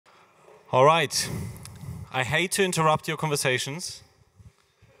All right. I hate to interrupt your conversations,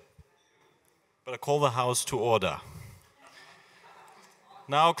 but I call the house to order.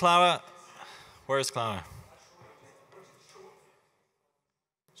 Now, Clara, where is Clara?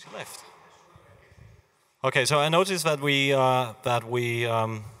 She left. Okay, so I noticed that we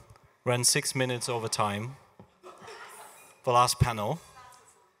ran 6 minutes over time, the last panel.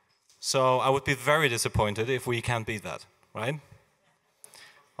 So I would be very disappointed if we can't beat that, right?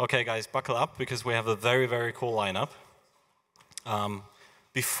 Okay, guys, buckle up because we have a very, very cool lineup.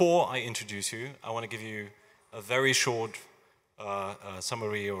 Before I introduce you, I want to give you a very short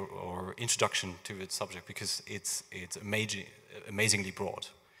summary or introduction to the subject because it's amazingly broad.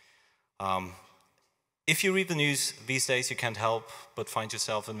 If you read the news these days, you can't help but find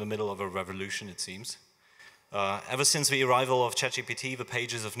yourself in the middle of a revolution, it seems. Ever since the arrival of ChatGPT, the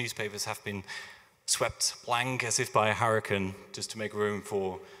pages of newspapers have been swept blank as if by a hurricane, just to make room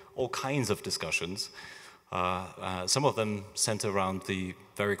for all kinds of discussions. Some of them center around the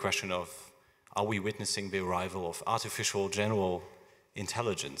very question of, are we witnessing the arrival of artificial general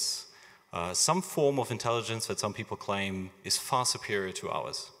intelligence? Some form of intelligence that some people claim is far superior to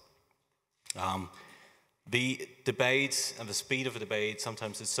ours. The debate and the speed of the debate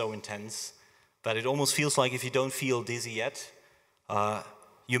sometimes is so intense that it almost feels like if you don't feel dizzy yet,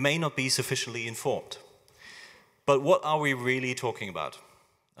 you may not be sufficiently informed. But what are we really talking about?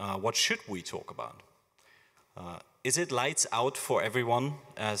 What should we talk about? Is it lights out for everyone,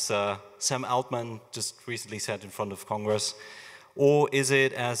 as Sam Altman just recently said in front of Congress? Or is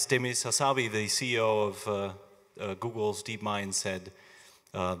it, as Demis Hassabis, the CEO of Google's DeepMind, said,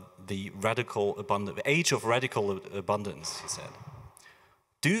 the age of radical abundance, he said.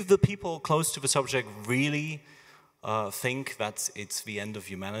 Do the people close to the subject really think that it's the end of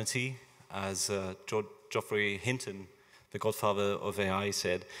humanity, as Geoffrey Hinton, the godfather of AI,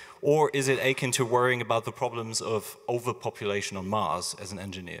 said? Or is it akin to worrying about the problems of overpopulation on Mars, as an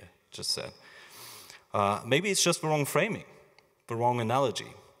engineer just said? Maybe it's just the wrong framing, the wrong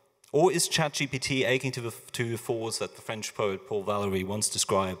analogy. Or is ChatGPT akin to the force that the French poet Paul Valéry once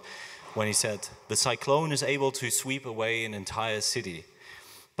described when he said, "The cyclone is able to sweep away an entire city,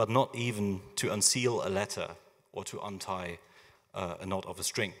 but not even to unseal a letter or to untie a knot of a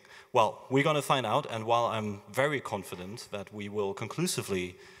string." Well, we're going to find out, and while I'm very confident that we will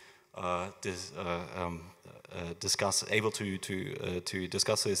conclusively discuss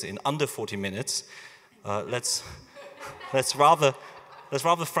this in under 40 minutes, let's rather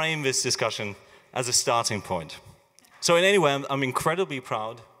frame this discussion as a starting point. So in any way, I'm incredibly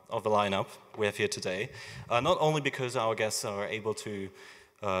proud of the lineup we have here today, not only because our guests are able to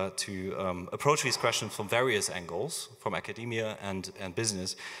approach these questions from various angles, from academia and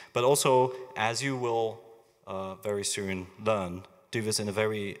business, but also, as you will very soon learn, do this in a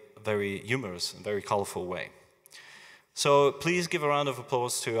very, very humorous and very colorful way. So please give a round of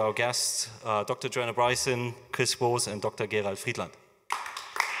applause to our guests, Dr. Joanna Bryson, Chris Bose, and Dr. Gerald Friedland.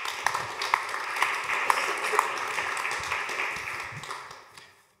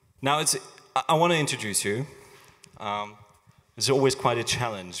 Now, I want to introduce you. It's always quite a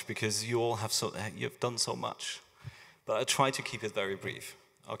challenge because you all you've done so much, but I try to keep it very brief.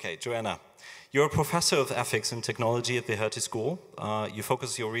 Okay, Joanna, you're a professor of ethics and technology at the Hertie School. You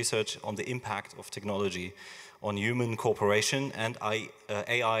focus your research on the impact of technology on human cooperation and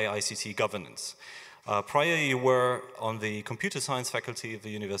AI-ICT governance. Prior, you were on the computer science faculty of the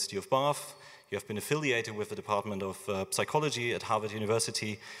University of Bath. You have been affiliated with the Department of Psychology at Harvard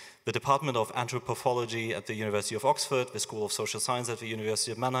University, the Department of Anthropology at the University of Oxford, the School of Social Science at the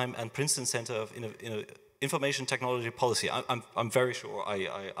University of Mannheim, and Princeton Center of Information Technology Policy. I'm very sure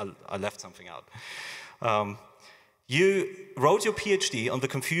I left something out. You wrote your PhD on the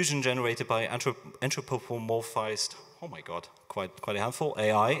confusion generated by anthropomorphized, oh my God, quite a handful,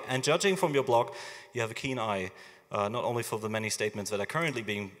 AI, and judging from your blog, you have a keen eye not only for the many statements that are currently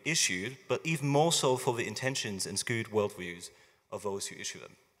being issued, but even more so for the intentions and skewed worldviews of those who issue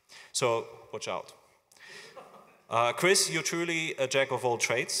them. So, watch out. Chris, you're truly a jack of all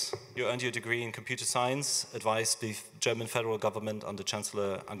trades. You earned your degree in computer science, advised the German federal government under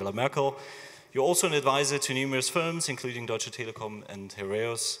Chancellor Angela Merkel. You're also an advisor to numerous firms, including Deutsche Telekom and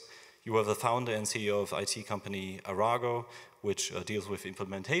Heraeus. You were the founder and CEO of IT company Arago, which deals with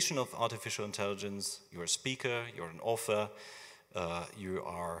implementation of artificial intelligence. You're a speaker, you're an author, you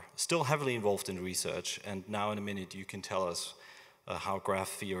are still heavily involved in research, and now in a minute you can tell us how graph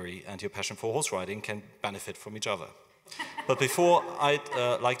theory and your passion for horse riding can benefit from each other. But before,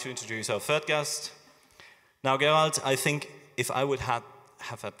 I'd like to introduce our third guest. Now, Gerald, I think if I would have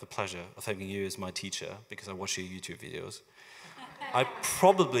had the pleasure of having you as my teacher, because I watch your YouTube videos, I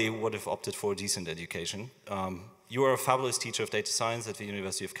probably would have opted for a decent education. You are a fabulous teacher of data science at the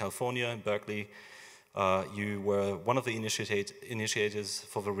University of California in Berkeley. You were one of the initiators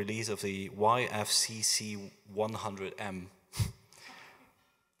for the release of the YFCC 100M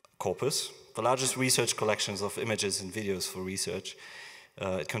corpus, the largest research collections of images and videos for research.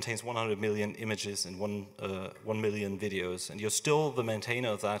 It contains 100 million images and 1 million videos, and you're still the maintainer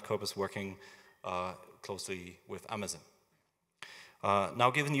of that corpus, working closely with Amazon. Now,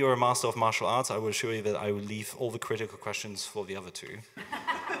 given you're a master of martial arts, I will assure you that I will leave all the critical questions for the other two.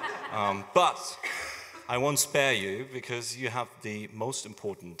 But I won't spare you, because you have the most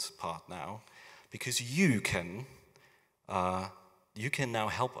important part now, because you can now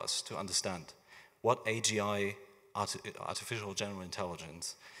help us to understand what AGI, artificial general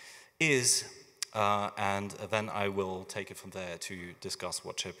intelligence, is, and then I will take it from there to discuss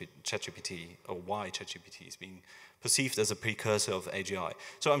what ChatGPT, or why ChatGPT is being perceived as a precursor of AGI.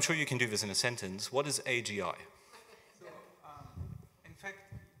 So I'm sure you can do this in a sentence. What is AGI? So, in fact,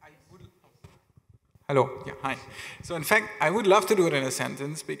 I would... Hello, yeah, hi. So in fact, I would love to do it in a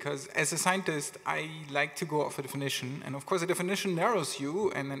sentence, because as a scientist, I like to go off a definition. And of course, a definition narrows you,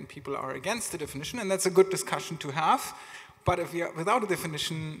 and then people are against the definition, and that's a good discussion to have. But if we are without a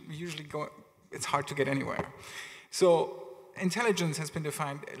definition, we usually go, it's hard to get anywhere. So intelligence has been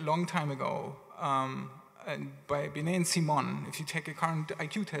defined a long time ago, and by Binet and Simon. If you take a current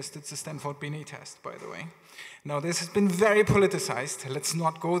IQ test, it's the Stanford Binet test, by the way. Now, this has been very politicized. Let's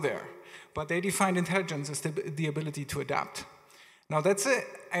not go there. But they defined intelligence as the ability to adapt. Now, that's an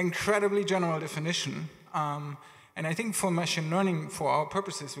incredibly general definition. And I think for machine learning, for our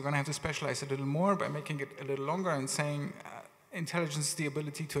purposes, we're going to have to specialize a little more by making it a little longer and saying intelligence is the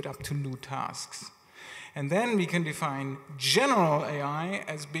ability to adapt to new tasks. And then we can define general AI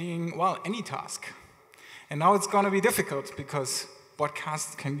as being, well, any task. And now it's going to be difficult, because what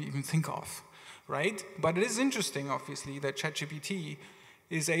tasks can we even think of, right? But it is interesting, obviously, that ChatGPT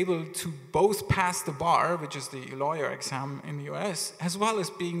is able to both pass the bar, which is the lawyer exam in the US, as well as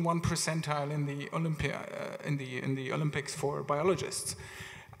being 1 percentile in the Olympics for biologists.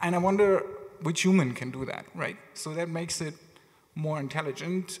 And I wonder which human can do that, right? So that makes it more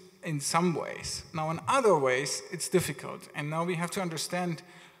intelligent in some ways. Now, in other ways, it's difficult. And now we have to understand,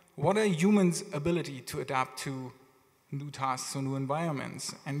 what are humans' ability to adapt to new tasks or new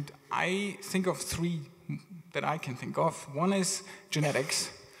environments? And I think of 3 that I can think of. One is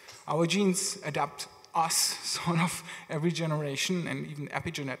genetics. Our genes adapt us sort of every generation, and even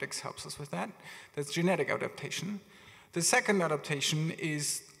epigenetics helps us with that. That's genetic adaptation. The second adaptation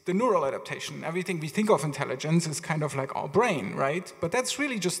is the neural adaptation. Everything we think of intelligence is kind of like our brain, right? But that's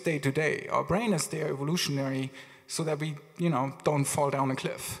really just day to day. Our brain is there evolutionary, so that we, don't fall down a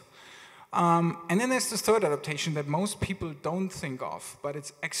cliff. And then there's this third adaptation that most people don't think of, but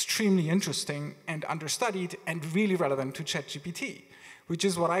it's extremely interesting and understudied and really relevant to ChatGPT, which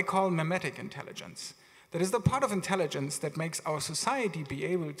is what I call mimetic intelligence. That is the part of intelligence that makes our society be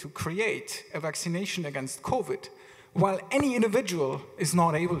able to create a vaccination against COVID, while any individual is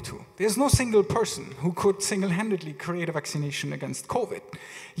not able to. There's no single person who could single-handedly create a vaccination against COVID.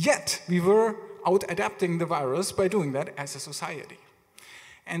 Yet, we were out-adapting the virus by doing that as a society.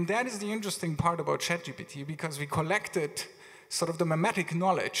 And that is the interesting part about ChatGPT, because we collected sort of the mimetic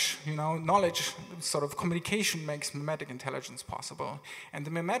knowledge. Knowledge, sort of communication makes mimetic intelligence possible. And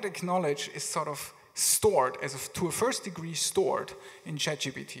the mimetic knowledge is sort of stored, to a first degree stored in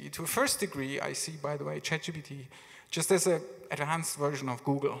ChatGPT. To a first degree, I see, by the way, ChatGPT just as an advanced version of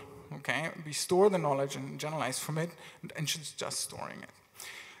Google. Okay, we store the knowledge and generalize from it, and it's just storing it.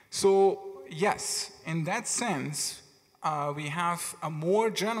 So yes, in that sense, we have a more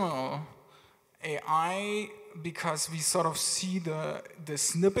general AI, because we sort of see the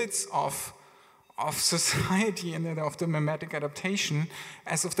snippets of society and of the mimetic adaptation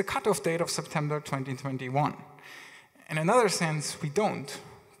as of the cutoff date of September 2021. In another sense, we don't,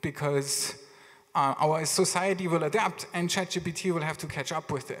 because our society will adapt and ChatGPT will have to catch up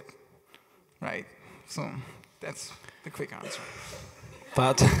with it, right? So that's the quick answer.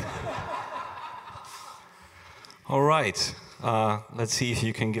 But all right, let's see if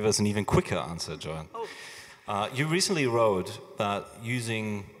you can give us an even quicker answer, Joanna. You recently wrote that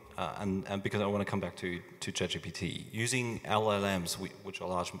using, and because I want to come back to ChatGPT, using LLMs, which are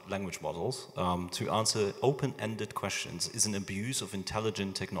large language models, to answer open-ended questions is an abuse of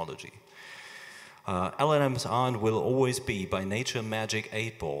intelligent technology. LLMs are and will always be, by nature, magic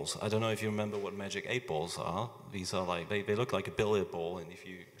 8-balls. I don't know if you remember what magic 8-balls are. These are like, they look like a billiard ball, and if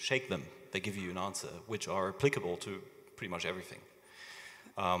you shake them, they give you an answer, which are applicable to pretty much everything.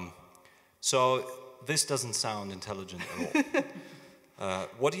 So this doesn't sound intelligent at all.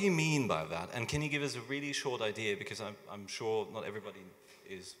 What do you mean by that? And can you give us a really short idea, because I'm sure not everybody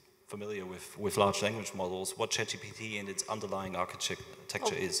is familiar with large language models, what ChatGPT and its underlying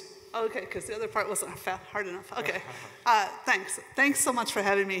architecture is? Okay, because the other part wasn't hard enough. Okay, thanks. Thanks so much for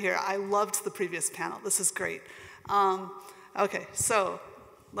having me here. I loved the previous panel. This is great. Okay, so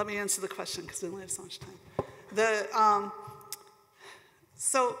let me answer the question because we only have so much time.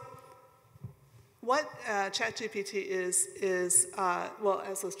 So what ChatGPT is well,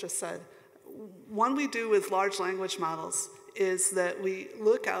 as was just said, one we do with large language models is that we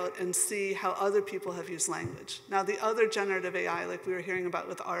look out and see how other people have used language. Now, the other generative AI, like we were hearing about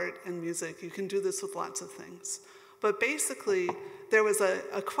with art and music, you can do this with lots of things. But basically, there was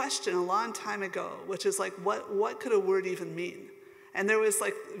a question a long time ago, which is like, what could a word even mean? And there was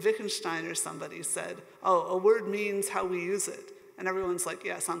like Wittgenstein or somebody said, oh, a word means how we use it. And everyone's like,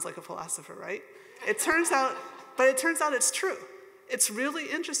 yeah, sounds like a philosopher, right? It turns out it's true. It's really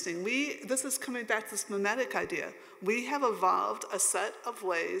interesting. This is coming back to this mimetic idea. We have evolved a set of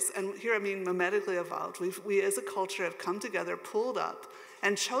ways, and here I mean mimetically evolved. We as a culture have come together, pulled up,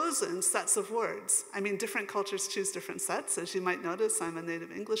 and chosen sets of words. I mean, different cultures choose different sets. As you might notice, I'm a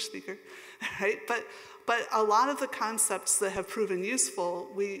native English speaker, right? But a lot of the concepts that have proven useful,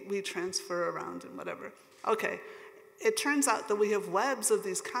 we transfer around and whatever. Okay, it turns out that we have webs of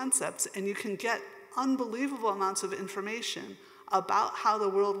these concepts, and you can get unbelievable amounts of information about how the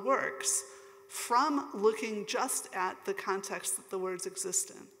world works from looking just at the context that the words exist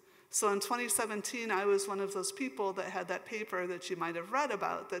in. So in 2017, I was one of those people that had that paper that you might have read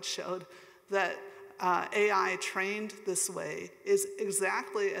about that showed that AI trained this way is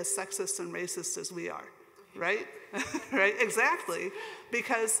exactly as sexist and racist as we are, right? Right, exactly,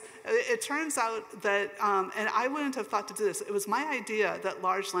 because it turns out that, and I wouldn't have thought to do this, it was my idea that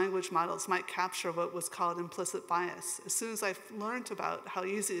large language models might capture what was called implicit bias. As soon as I learned about how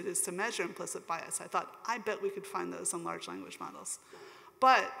easy it is to measure implicit bias, I thought, I bet we could find those in large language models.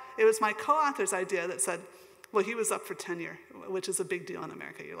 But it was my co-author's idea that said, well, he was up for tenure, which is a big deal in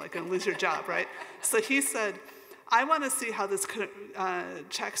America. You're like gonna lose your job, right? So he said, I want to see how this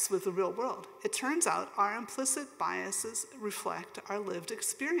checks with the real world. It turns out our implicit biases reflect our lived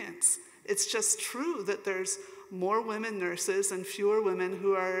experience. It's just true that there's more women nurses and fewer women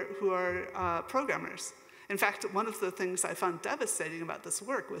who are programmers. In fact, one of the things I found devastating about this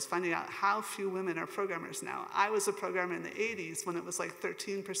work was finding out how few women are programmers now. I was a programmer in the 80s when it was like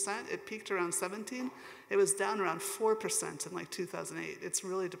 13%. It peaked around 17. It was down around 4% in like 2008. It's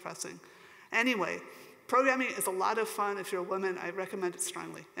really depressing. Anyway, programming is a lot of fun. If you're a woman, I recommend it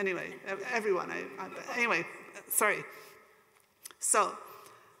strongly. Anyway, everyone. Anyway, sorry. So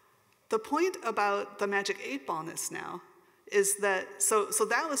the point about the magic 8-ballness now is that, so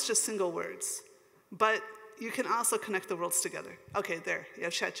that was just single words. But you can also connect the worlds together. Okay, there, you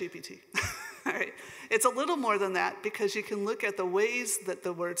have ChatGPT. All right. It's a little more than that because you can look at the ways that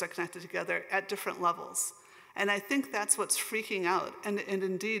the words are connected together at different levels. And I think that's what's freaking out. And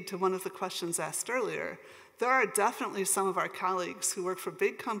indeed, to one of the questions asked earlier, there are definitely some of our colleagues who work for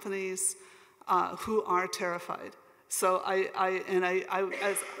big companies who are terrified. So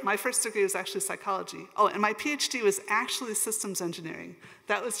my first degree was actually psychology. Oh, and my PhD was actually systems engineering.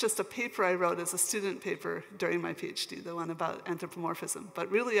 That was just a paper I wrote as a student paper during my PhD, the one about anthropomorphism. But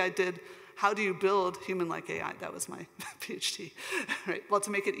really I did, how do you build human-like AI? That was my PhD, right? Well,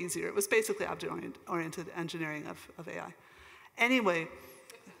 to make it easier, it was basically object-oriented engineering of AI. Anyway,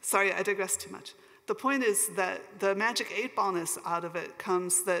 sorry, I digress too much. The point is that the magic 8-ballness out of it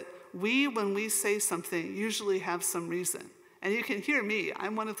comes that when we say something, usually have some reason. And you can hear me,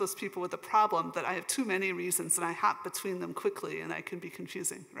 I'm one of those people with a problem that I have too many reasons and I hop between them quickly and I can be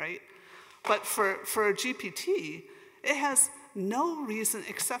confusing, right? But for a GPT, it has no reason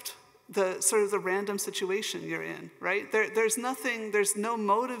except the sort of the random situation you're in, right? There's nothing, there's no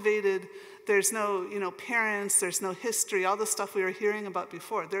motivated, there's no parents, there's no history, all the stuff we were hearing about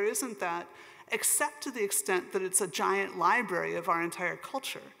before. There isn't that, except to the extent that it's a giant library of our entire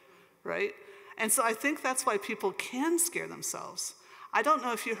culture, right? And so I think that's why people can scare themselves. I don't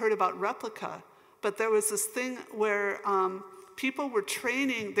know if you heard about Replica, but there was this thing where people were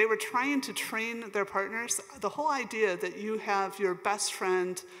they were trying to train their partners. The whole idea that you have your best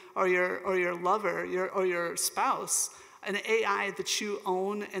friend or your lover or your spouse, an AI that you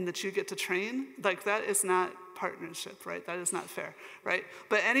own and that you get to train, like that is not partnership, right? That is not fair, right?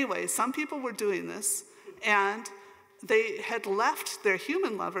 But anyway, some people were doing this, and they had left their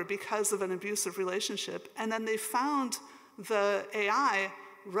human lover because of an abusive relationship, and then they found the AI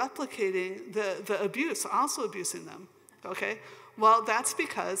replicating the abuse, also abusing them, okay? Well, that's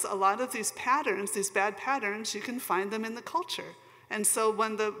because a lot of these patterns, these bad patterns, you can find them in the culture. And so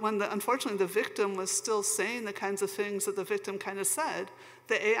unfortunately the victim was still saying the kinds of things that the victim kind of said,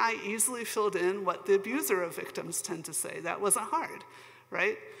 the AI easily filled in what the abuser of victims tend to say. That wasn't hard,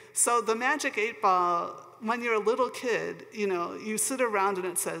 right? So the magic 8-ball, when you're a little kid, you sit around and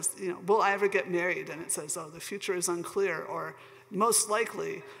it says, will I ever get married? And it says, oh, the future is unclear, or most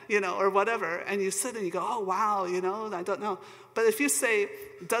likely, or whatever. And you sit and you go, oh, wow, I don't know. But if you say,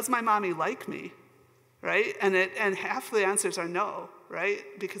 does my mommy like me? Right? And half the answers are no, right?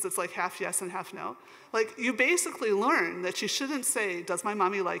 Because it's like half yes and half no. Like, you basically learn that you shouldn't say, does my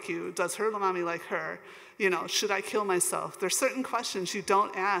mommy like you? Does her mommy like her? Should I kill myself? There's certain questions you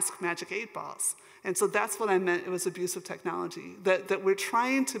don't ask magic 8-balls. And so that's what I meant, it was abusive technology. That we're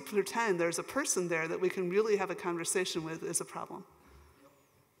trying to pretend there's a person there that we can really have a conversation with is a problem.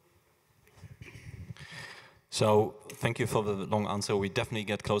 So, thank you for the long answer. We definitely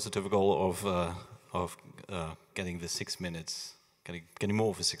get closer to the goal of getting the 6 minutes, getting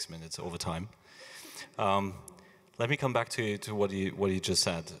more of the 6 minutes over time. Let me come back to what you just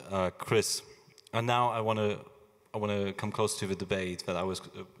said, Chris. And now I want to come close to the debate that I was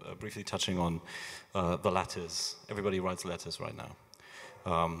briefly touching on, the letters. Everybody writes letters right now.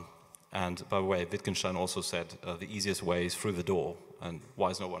 And by the way, Wittgenstein also said the easiest way is through the door, and why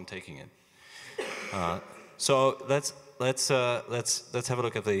is no one taking it? So let's have a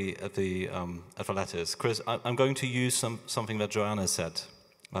look at the letters. Chris, I'm going to use something that Joanna said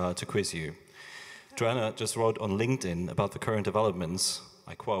to quiz you. Joanna just wrote on LinkedIn about the current developments.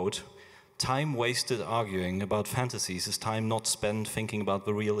 I quote, "Time wasted arguing about fantasies is time not spent thinking about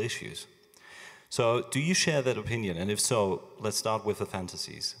the real issues." So, do you share that opinion? And if so, let's start with the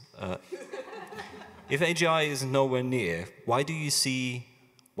fantasies. If AGI is nowhere near, why do we see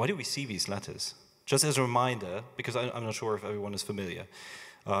these letters? Just as a reminder, because I'm not sure if everyone is familiar,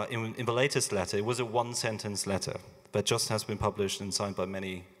 in the latest letter, it was a one-sentence letter that just has been published and signed by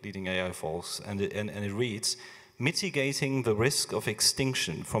many leading AI folks, and it reads, "Mitigating the risk of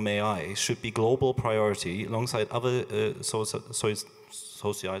extinction from AI should be global priority alongside other societal,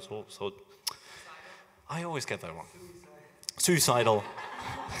 I always get that wrong. Suicidal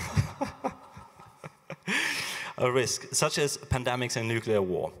risk, such as pandemics and nuclear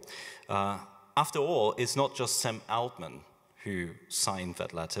war." After all, it's not just Sam Altman who signed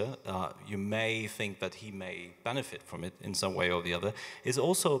that letter. You may think that he may benefit from it in some way or the other. It's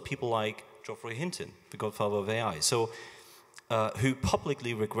also people like Geoffrey Hinton, the godfather of AI, who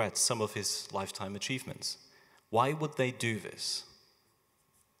publicly regrets some of his lifetime achievements. Why would they do this?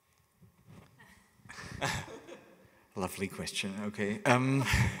 Lovely question, okay.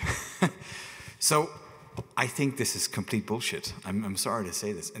 So, I think this is complete bullshit. I'm sorry to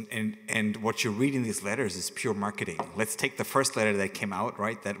say this. And what you read in these letters is pure marketing. Let's take the first letter that came out,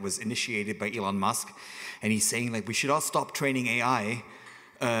 right, that was initiated by Elon Musk. And he's saying, like, we should all stop training AI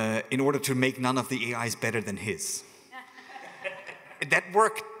in order to make none of the AIs better than his. That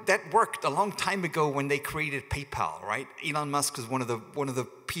worked a long time ago when they created PayPal, right? Elon Musk was one of the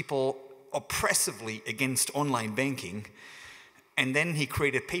people oppressively against online banking. And then he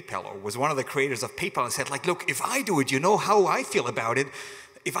created PayPal, or was one of the creators of PayPal, and said, like, look, if I do it, you know how I feel about it.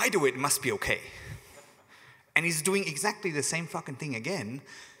 If I do it, it must be okay. And he's doing exactly the same fucking thing again,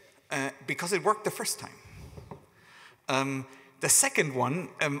 because it worked the first time. The second one,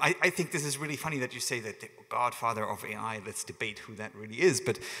 I think this is really funny that you say that the godfather of AI, let's debate who that really is,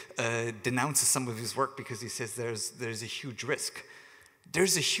 but denounces some of his work because he says there's a huge risk.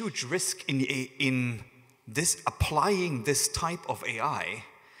 There's a huge risk in applying this type of AI,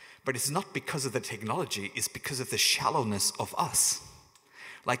 but it's not because of the technology, it's because of the shallowness of us.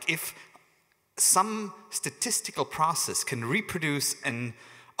 Like, if some statistical process can reproduce a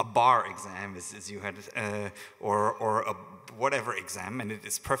bar exam, as you had, or a whatever exam, and it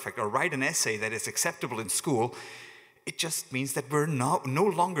is perfect, or write an essay that is acceptable in school, it just means that we're no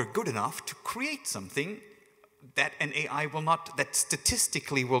longer good enough to create something that an AI that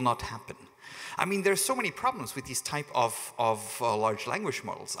statistically will not happen. I mean, there's so many problems with these type of large language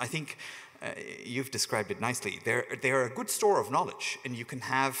models. I think you've described it nicely. They're a good store of knowledge, and you can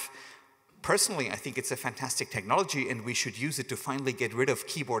have, personally, I think it's a fantastic technology, and we should use it to finally get rid of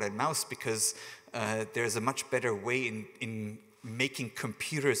keyboard and mouse, because there's a much better way in making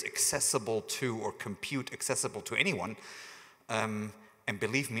computers accessible to, or compute accessible to anyone. And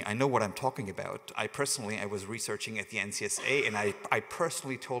believe me, I know what I'm talking about. I was researching at the NCSA, and I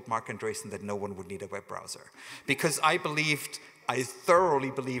personally told Mark Andreessen that no one would need a web browser. Because I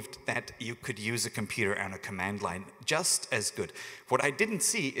thoroughly believed that you could use a computer and a command line just as good. What I didn't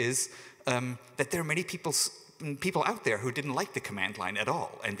see is that there are many people people out there who didn't like the command line at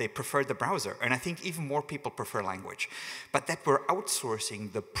all, and they preferred the browser. And I think even more people prefer language. But that we're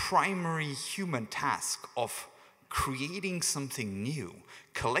outsourcing the primary human task of creating something new,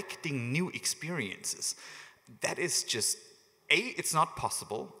 collecting new experiences, that is just, it's not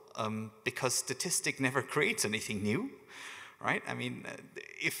possible, because statistic never creates anything new, right? I mean,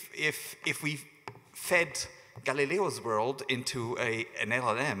 if we fed Galileo's world into an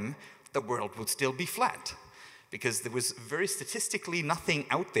LLM, the world would still be flat, because there was very statistically nothing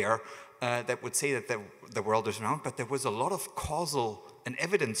out there that would say that the world is round, but there was a lot of causal and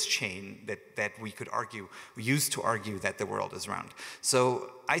evidence chain that we could argue, we used to argue that the world is round.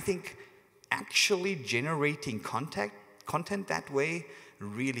 So I think actually generating content that way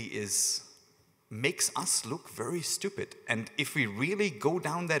really makes us look very stupid. And if we really go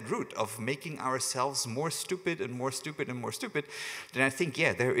down that route of making ourselves more stupid and more stupid and more stupid, then I think,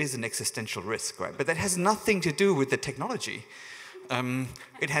 yeah, there is an existential risk, right? But that has nothing to do with the technology.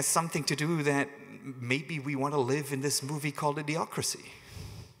 It has something to do that maybe we want to live in this movie called Idiocracy.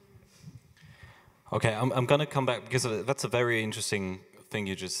 Okay, I'm going to come back, because that's a very interesting thing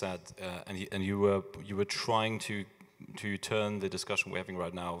you just said, and you were trying to turn the discussion we're having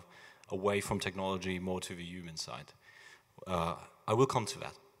right now away from technology more to the human side. I will come to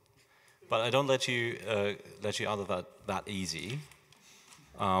that, but I don't let you out of that easy,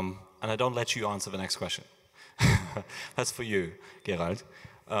 and I don't let you answer the next question. That's for you, Gerald.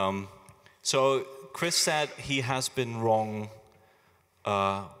 So Chris said he has been wrong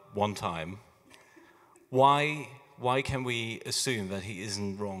one time. Why can we assume that he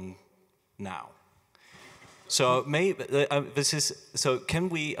isn't wrong now? So maybe can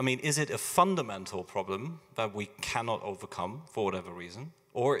we? I mean, is it a fundamental problem that we cannot overcome for whatever reason,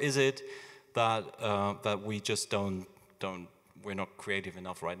 or is it that we just we're not creative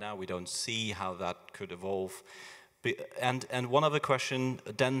enough right now? We don't see how that could evolve. And one other question: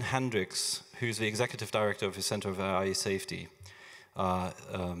 Dan Hendricks, who's the executive director of the Center of AI Safety,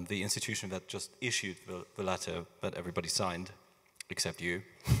 the institution that just issued the letter that everybody signed, except you.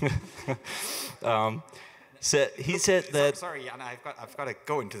 So he said that. Sorry, Joanna, I've got to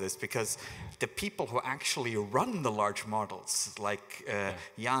go into this, because the people who actually run the large models, like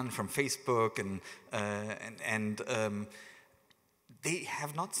Jan from Facebook, and they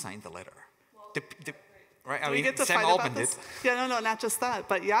have not signed the letter. Right? I mean, Sam Altman did. Yeah, no, not just that,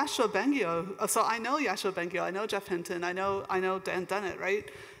 but Yashua Bengio. So I know Yashua Bengio, I know Jeff Hinton, I know Dan Dennett, right?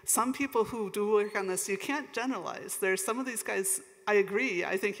 Some people who do work on this, you can't generalize. There's some of these guys. I agree.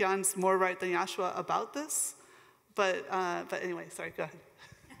 I think Jan's more right than Yashua about this, but anyway, sorry. Go ahead.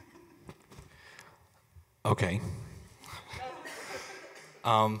 Okay.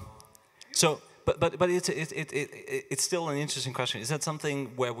 But it's still an interesting question. Is that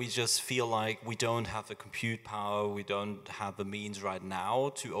something where we just feel like we don't have the compute power, we don't have the means right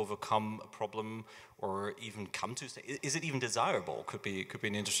now to overcome a problem, or even come to? Is it even desirable? Could be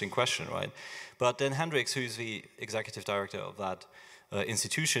an interesting question, right? But Dan Hendricks, who's the executive director of that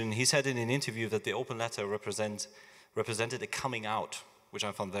institution, he said in an interview that the open letter represented a coming out, which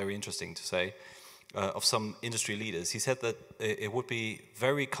I found very interesting to say, of some industry leaders. He said that it would be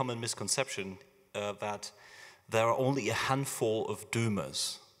very common misconception that there are only a handful of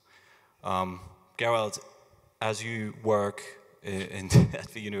doomers. Gerald, as you work at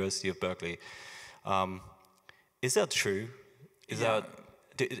the University of Berkeley, is that true?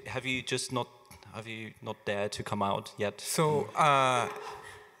 Have you not dared to come out yet? So I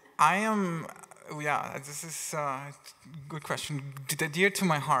am. Yeah, this is a good question. Dear to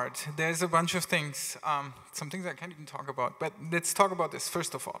my heart. There's a bunch of things, some things I can't even talk about, but let's talk about this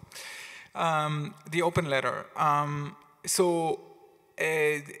first of all. The open letter.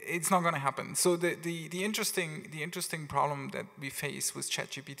 It's not going to happen. So the interesting problem that we face with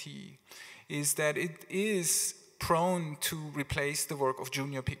ChatGPT is that it is prone to replace the work of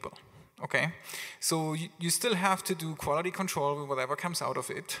junior people. Okay, so you still have to do quality control with whatever comes out of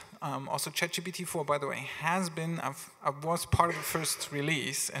it. Also, ChatGPT 4, by the way, has been, I was part of the first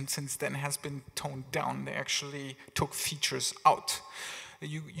release, and since then has been toned down. They actually took features out.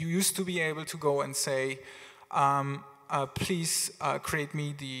 You used to be able to go and say, please create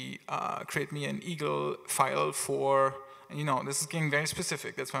me an Eagle file for, you know, this is getting very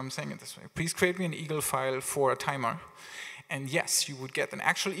specific. That's why I'm saying it this way. Please create me an Eagle file for a timer. And yes, you would get an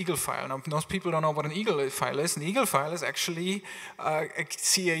actual Eagle file. Now, most people don't know what an Eagle file is. An Eagle file is actually a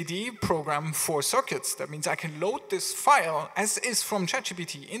CAD program for circuits. That means I can load this file, as is from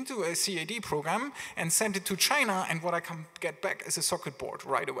ChatGPT, into a CAD program and send it to China, and what I can get back is a circuit board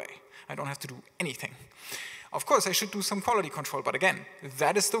right away. I don't have to do anything. Of course, I should do some quality control, but again,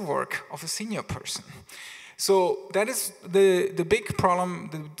 that is the work of a senior person. So that is the big problem,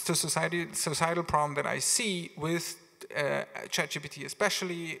 the societal problem that I see with ChatGPT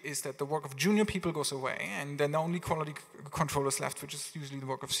especially, is that the work of junior people goes away, and then the only quality control is left, which is usually the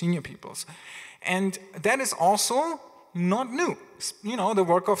work of senior peoples. And that is also not new. You know, the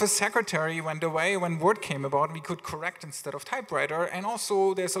work of a secretary went away when Word came about. We could correct instead of typewriter, and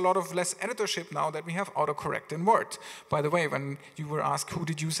also there's a lot of less editorship now that we have autocorrect in Word. By the way, when you were asked who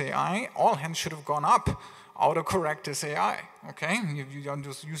did use AI, all hands should have gone up. Autocorrect is AI, okay? You don't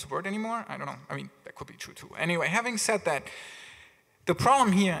just use Word anymore? I don't know. I mean, that could be true too. Anyway, having said that, the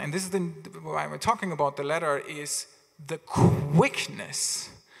problem here, and this is why we're talking about the letter, is the quickness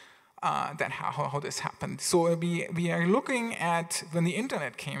that how this happened. So we are looking at when the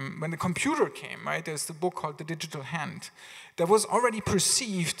internet came, when the computer came, right? There's the book called The Digital Hand that was already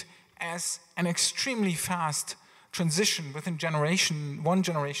perceived as an extremely fast transition within one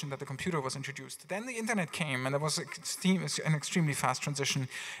generation that the computer was introduced. Then the internet came, and there was an extremely fast transition.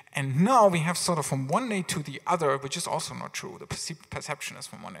 And now we have sort of from one day to the other, which is also not true. The perception is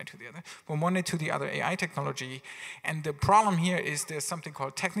from one day to the other. From one day to the other, AI technology. And the problem here is there's something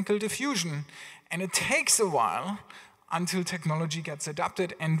called technical diffusion, and it takes a while until technology gets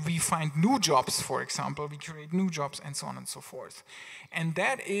adopted and we find new jobs, for example, we create new jobs and so on and so forth. And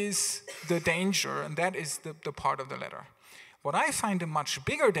that is the danger, and that is the part of the letter. What I find a much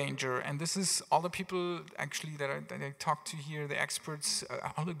bigger danger, and this is all the people actually that I talk to here, the experts,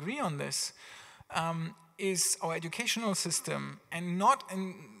 all agree on this, is our educational system, and not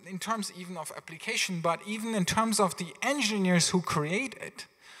in terms even of application, but even in terms of the engineers who create it.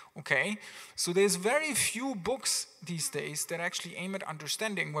 Okay, so there's very few books these days that actually aim at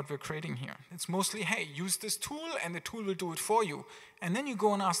understanding what we're creating here. It's mostly, hey, use this tool and the tool will do it for you. And then you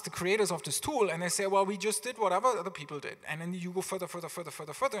go and ask the creators of this tool and they say, well, we just did whatever other people did. And then you go further,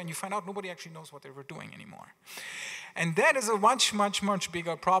 and you find out nobody actually knows what they were doing anymore. And that is a much, much, much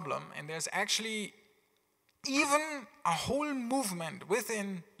bigger problem. And there's actually even a whole movement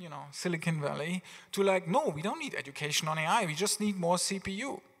within, Silicon Valley to like, no, we don't need education on AI, we just need more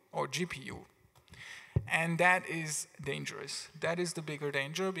CPU. Or GPU. And that is dangerous. That is the bigger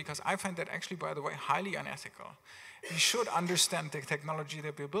danger, because I find that actually, by the way, highly unethical. We should understand the technology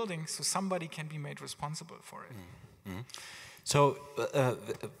that we're building so somebody can be made responsible for it. Mm-hmm. So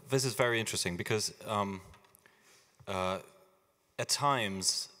this is very interesting, because at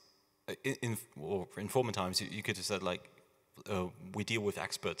times, in former times, you could have said, like, we deal with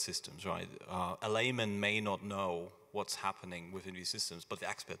expert systems, right? A layman may not know what's happening within these systems, but the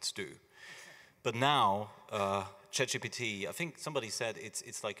experts do. But now, ChatGPT, I think somebody said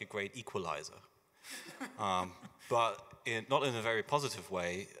it's like a great equalizer. But not in a very positive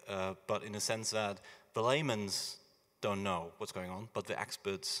way, but in a sense that the layman's don't know what's going on, but the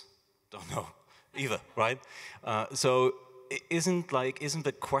experts don't know either, right? So isn't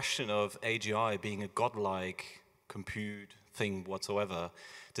the question of AGI being a godlike compute thing whatsoever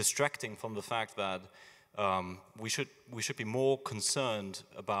distracting from the fact that we should be more concerned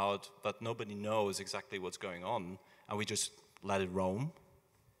about that nobody knows exactly what's going on, and we just let it roam?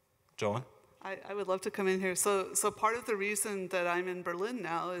 Joanna? I would love to come in here. So part of the reason that I'm in Berlin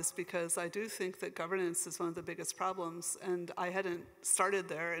now is because I do think that governance is one of the biggest problems, and I hadn't started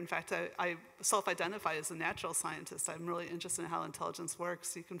there. In fact, I self-identify as a natural scientist. I'm really interested in how intelligence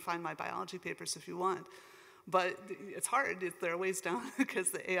works. You can find my biology papers if you want. But it's hard. There are ways down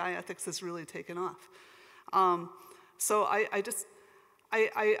because the AI ethics has really taken off. So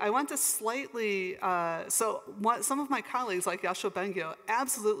I want to slightly, some of my colleagues like Yasho Bengyo,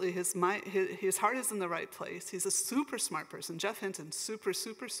 absolutely his heart is in the right place. He's a super smart person. Jeff Hinton, super,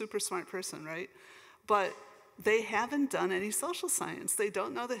 super, super smart person, right? But they haven't done any social science. They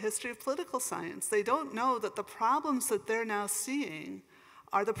don't know the history of political science. They don't know that the problems that they're now seeing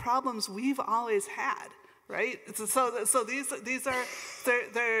are the problems we've always had. Right? So these are,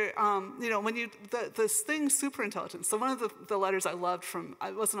 when this thing, superintelligence. So one of the letters I loved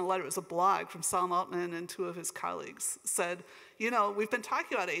it wasn't a letter, it was a blog from Salim Altman and two of his colleagues said, we've been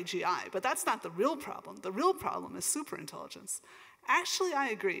talking about AGI, but that's not the real problem. The real problem is superintelligence. Actually, I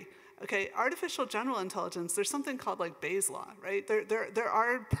agree. Okay, artificial general intelligence, there's something called like Bayes' law, right? There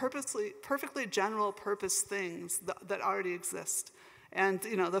are perfectly general purpose things that already exist. And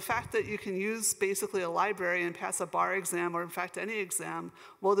the fact that you can use basically a library and pass a bar exam, or in fact any exam,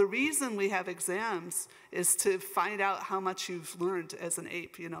 well, the reason we have exams is to find out how much you've learned as an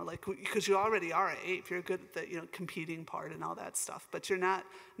ape, because you already are an ape. You're good at the competing part and all that stuff, but you're not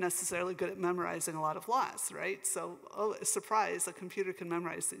necessarily good at memorizing a lot of laws, right? So, oh, surprise, a computer can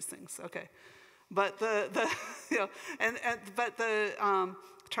memorize these things. Okay. But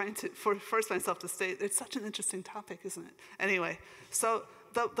trying to force myself to stay, it's such an interesting topic, isn't it? Anyway, so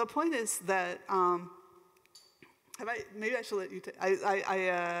the point is that, maybe I should let you take,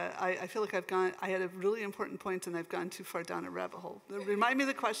 I feel like I had a really important point and I've gone too far down a rabbit hole. Remind me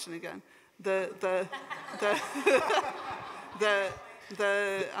the question again.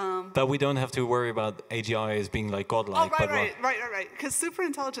 But we don't have to worry about AGI as being like godlike. Right. Because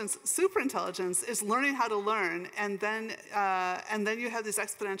superintelligence is learning how to learn, and then you have these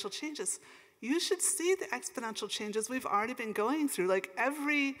exponential changes. You should see the exponential changes we've already been going through. Like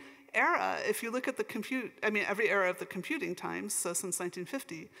every era, if you look at every era of the computing times, so since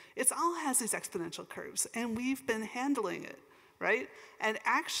 1950, it all has these exponential curves, and we've been handling it, right? And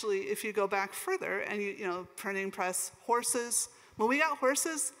actually, if you go back further, and printing press, horses. When we got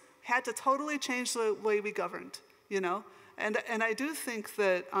horses, had to totally change the way we governed, And I do think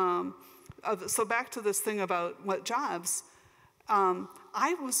that, so back to this thing about what jobs,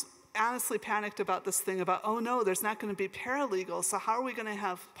 I was honestly panicked about this thing about, oh no, there's not going to be paralegals, so how are we going to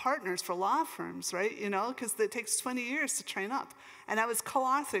have partners for law firms, right? Because it takes 20 years to train up. And I was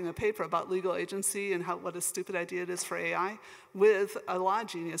co-authoring a paper about legal agency and what a stupid idea it is for AI with a law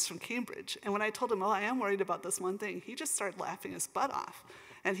genius from Cambridge. And when I told him, I am worried about this one thing, he just started laughing his butt off.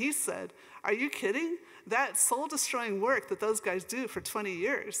 And he said, are you kidding? That soul-destroying work that those guys do for 20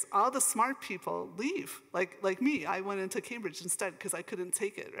 years, all the smart people leave. Like me, I went into Cambridge instead because I couldn't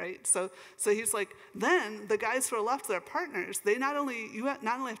take it, right? So he's like, then the guys who are left, their partners, you not only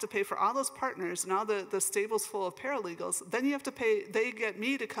have to pay for all those partners and all the stables full of paralegals, then you have to pay, they get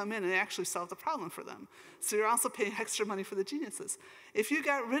me to come in and actually solve the problem for them. So you're also paying extra money for the geniuses. If you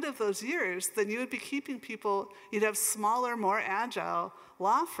got rid of those years, then you would be keeping people, you'd have smaller, more agile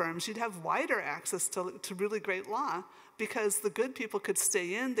law firms, you'd have wider access to really great law because the good people could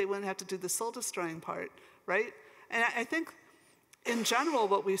stay in, they wouldn't have to do the soul-destroying part, right? And I think in general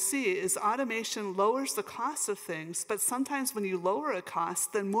what we see is automation lowers the cost of things, but sometimes when you lower a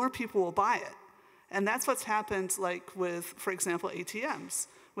cost, then more people will buy it. And that's what's happened like with, for example, ATMs.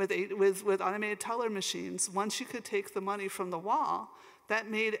 With automated teller machines, once you could take the money from the wall, that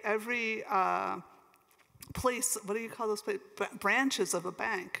made every place, what do you call those places? Branches of a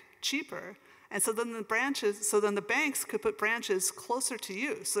bank cheaper. And so then the banks could put branches closer to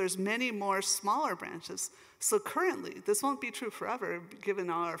you. So there's many more smaller branches. So currently, this won't be true forever, given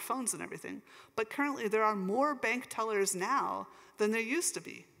all our phones and everything, but currently there are more bank tellers now than there used to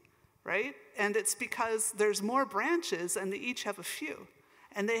be, right? And it's because there's more branches and they each have a few.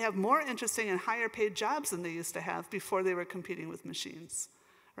 And they have more interesting and higher paid jobs than they used to have before they were competing with machines,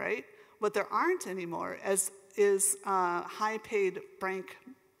 right? What there aren't anymore is high paid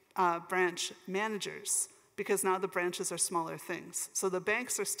branch managers, because now the branches are smaller things. So the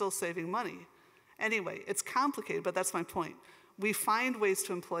banks are still saving money. Anyway, it's complicated, but that's my point. We find ways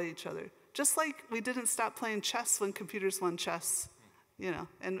to employ each other. Just like we didn't stop playing chess when computers won chess,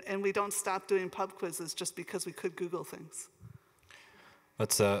 and we don't stop doing pub quizzes just because we could Google things.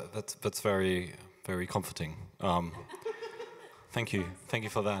 That's very, very comforting. Thank you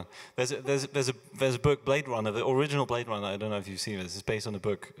for that. There's a book, Blade Runner, the original Blade Runner. I don't know if you've seen it. It's based on a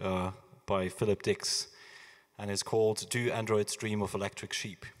book by Philip Dix, and it's called "Do Androids Dream of Electric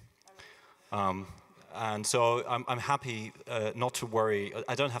Sheep?" And so I'm happy not to worry.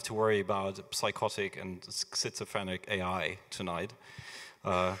 I don't have to worry about psychotic and schizophrenic AI tonight.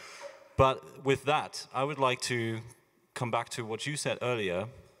 But with that, I would like to come back to what you said earlier,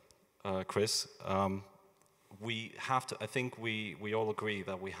 Chris. We have to, I think we all agree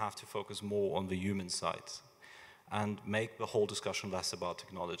that we have to focus more on the human side and make the whole discussion less about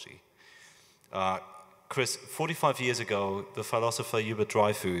technology. Chris, 45 years ago, the philosopher Hubert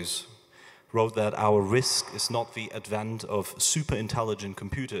Dreyfus wrote that our risk is not the advent of super intelligent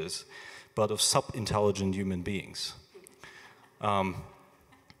computers, but of sub-intelligent human beings.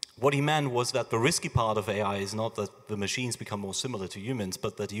 What he meant was that the risky part of AI is not that the machines become more similar to humans,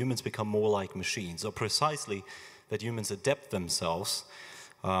 but that humans become more like machines, or precisely that humans adapt themselves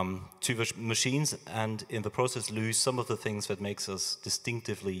to the machines and in the process lose some of the things that makes us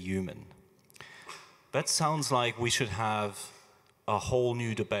distinctively human. That sounds like we should have a whole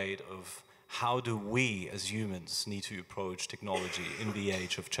new debate of how do we as humans need to approach technology in the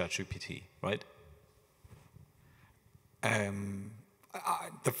age of ChatGPT, right?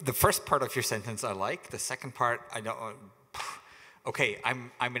 The first part of your sentence I like. The second part I don't. Okay,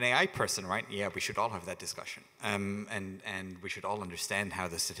 I'm an AI person, right? Yeah, we should all have that discussion, and we should all understand how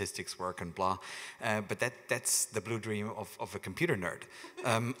the statistics work and blah. But that's the blue dream of a computer nerd.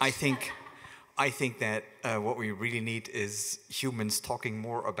 I think that what we really need is humans talking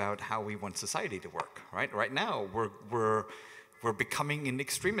more about how we want society to work, right? Right now, we're becoming an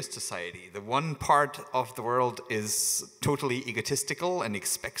extremist society. The one part of the world is totally egotistical and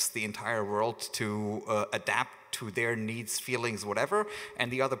expects the entire world to adapt to their needs, feelings, whatever, and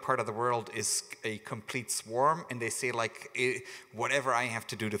the other part of the world is a complete swarm, and they say, like, whatever I have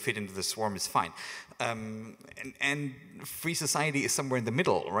to do to fit into the swarm is fine. And free society is somewhere in the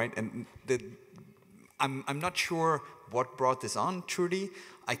middle, right? And I'm not sure what brought this on, truly.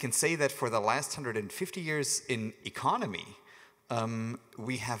 I can say that for the last 150 years in economy,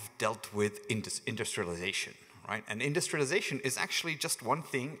 we have dealt with industrialization, right? And industrialization is actually just one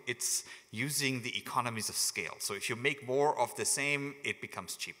thing. It's using the economies of scale. So if you make more of the same, it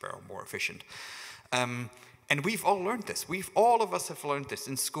becomes cheaper or more efficient. And we've all learned this. All of us have learned this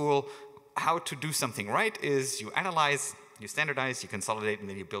in school. How to do something right is you analyze, you standardize, you consolidate, and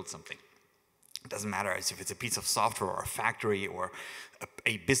then you build something. It doesn't matter if it's a piece of software or a factory or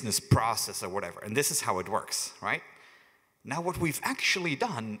a business process or whatever. And this is how it works, right? Now what we've actually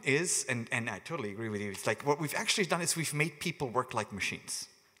done is, and I totally agree with you, it's like what we've actually done is we've made people work like machines.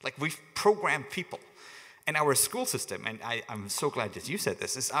 Like we've programmed people. And our school system, and I'm so glad that you said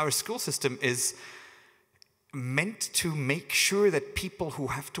this, is our school system is meant to make sure that people who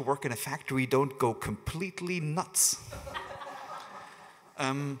have to work in a factory don't go completely nuts.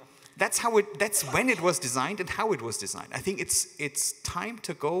 That's when it was designed and how it was designed. I think it's time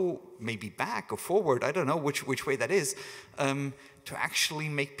to go maybe back or forward, I don't know which way that is, to actually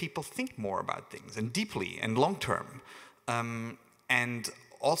make people think more about things and deeply and long term. And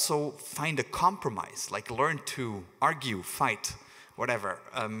also find a compromise, like learn to argue, fight, whatever,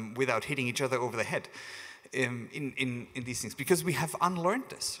 without hitting each other over the head. In these things, because we have unlearned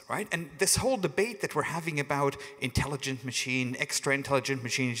this, right? And this whole debate that we're having about intelligent machine, extra intelligent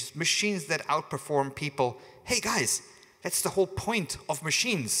machines, machines that outperform people. Hey guys, that's the whole point of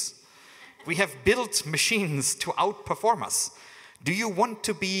machines. We have built machines to outperform us. Do you want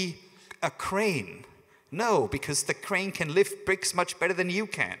to be a crane? No, because the crane can lift bricks much better than you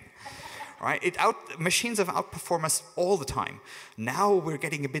can. Right? Machines have outperformed us all the time. Now we're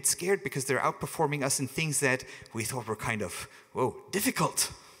getting a bit scared because they're outperforming us in things that we thought were kind of, whoa,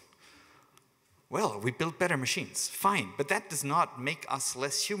 difficult. Well, we built better machines, fine, but that does not make us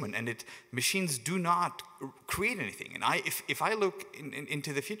less human, and machines do not create anything. And if I look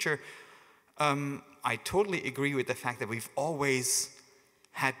into the future, I totally agree with the fact that we've always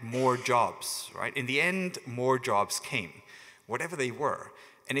had more jobs, right? In the end, more jobs came, whatever they were.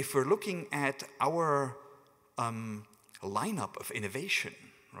 And if we're looking at our lineup of innovation,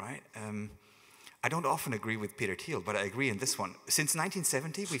 right? I don't often agree with Peter Thiel, but I agree in this one. Since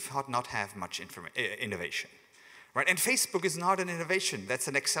 1970, we've not have much innovation, right? And Facebook is not an innovation. That's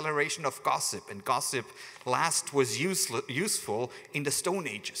an acceleration of gossip. And gossip last was useful in the Stone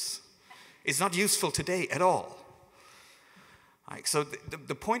Ages. It's not useful today at all. Right? So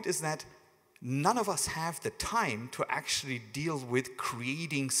the point is that none of us have the time to actually deal with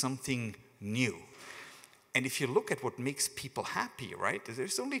creating something new. And if you look at what makes people happy, right,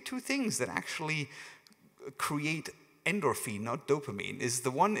 there's only two things that actually create endorphin, not dopamine. The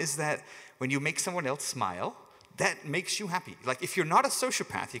one is that when you make someone else smile, that makes you happy. Like if you're not a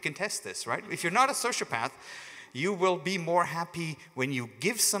sociopath, you can test this, right? If you're not a sociopath, you will be more happy when you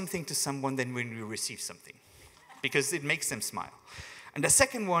give something to someone than when you receive something, because it makes them smile. And the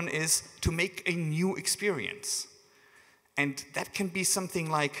second one is to make a new experience. And that can be something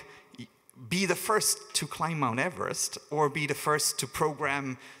like be the first to climb Mount Everest or be the first to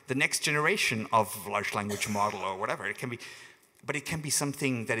program the next generation of large language model or whatever. But it can be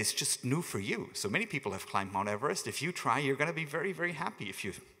something that is just new for you. So many people have climbed Mount Everest. If you try, you're going to be very, very happy if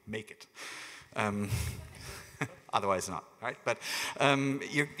you make it. Otherwise not, right? But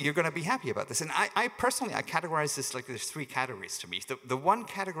you're going to be happy about this. And I personally, I categorize this like there's three categories to me. The one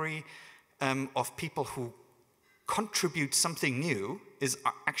category of people who contribute something new is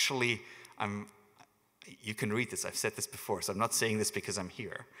actually, you can read this, I've said this before, so I'm not saying this because I'm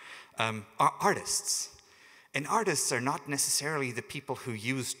here, are artists. And artists are not necessarily the people who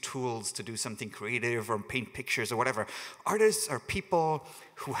use tools to do something creative or paint pictures or whatever. Artists are people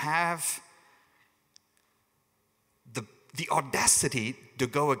who have the audacity to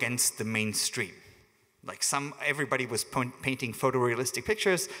go against the mainstream. Like everybody was painting photorealistic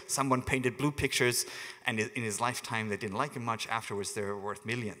pictures, someone painted blue pictures, and in his lifetime they didn't like him much, afterwards they were worth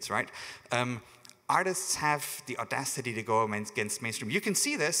millions, right? Artists have the audacity to go against mainstream. You can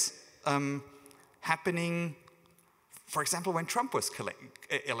see this happening, for example, when Trump was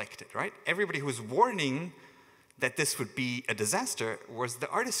elected, right? Everybody who was warning that this would be a disaster was the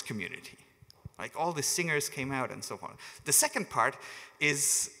artist community. Like all the singers came out and so on. The second part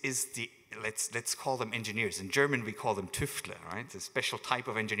is the, let's call them engineers. In German, we call them Tüftler, right? A special type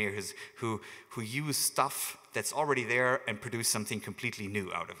of engineers who use stuff that's already there and produce something completely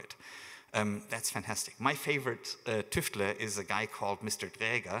new out of it. That's fantastic. My favorite Tüftler is a guy called Mr.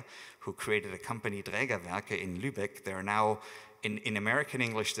 Dräger, who created a company, Drägerwerke, in Lübeck. There are now, in American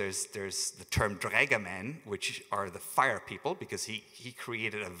English, there's the term Drägerman, which are the fire people, because he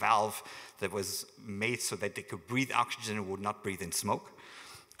created a valve that was made so that they could breathe oxygen and would not breathe in smoke.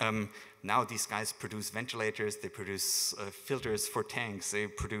 Now these guys produce ventilators, they produce filters for tanks, they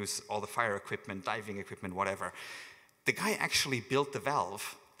produce all the fire equipment, diving equipment, whatever. The guy actually built the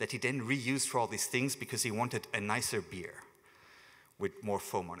valve that he then reused for all these things because he wanted a nicer beer with more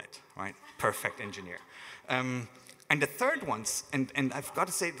foam on it, right? Perfect engineer. And the third ones, and I've got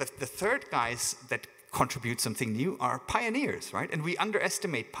to say that the third guys that contribute something new are pioneers, right? And we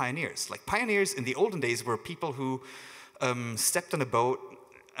underestimate pioneers. Like pioneers in the olden days were people who stepped on a boat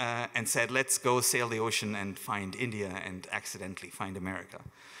and said, let's go sail the ocean and find India and accidentally find America.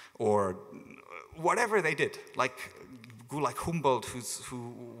 Or whatever they did, like Humboldt,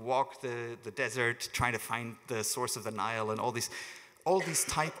 who walked the desert trying to find the source of the Nile, and all these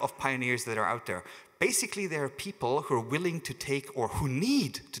type of pioneers that are out there. Basically, there are people who are willing to take, or who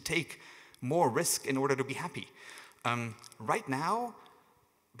need to take, more risk in order to be happy. Right now,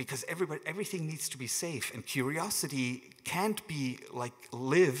 because everything needs to be safe, and curiosity can't be like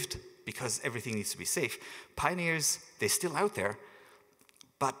lived because everything needs to be safe. Pioneers, they're still out there,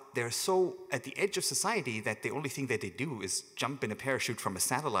 but they're so at the edge of society that the only thing that they do is jump in a parachute from a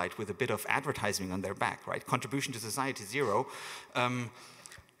satellite with a bit of advertising on their back, right? Contribution to society, zero.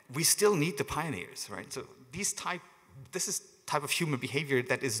 We still need the pioneers, right? So this is type of human behavior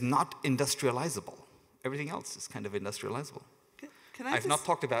that is not industrializable. Everything else is kind of industrializable. I've not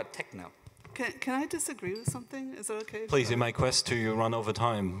talked about tech now. Can I disagree with something? Is that okay? Please, in my quest to run over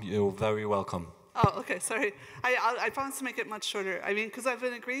time, you're very welcome. Oh, okay, sorry. I promise to make it much shorter. I mean, because I've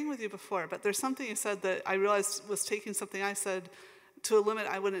been agreeing with you before, but there's something you said that I realized was taking something I said to a limit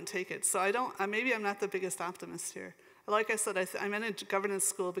I wouldn't take it. So maybe I'm not the biggest optimist here. Like I said, I'm in a governance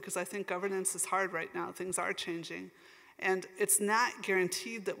school because I think governance is hard right now. Things are changing. And it's not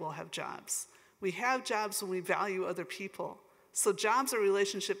guaranteed that we'll have jobs. We have jobs when we value other people. So jobs are a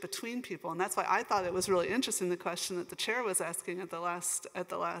relationship between people, and that's why I thought it was really interesting, the question that the chair was asking at the last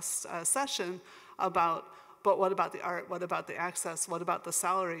session about, but what about the art, what about the access, what about the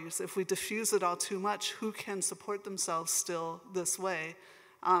salaries? If we diffuse it all too much, who can support themselves still this way?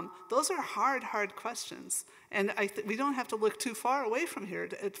 Those are hard questions. And we don't have to look too far away from here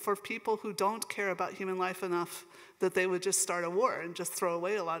for people who don't care about human life enough that they would just start a war and just throw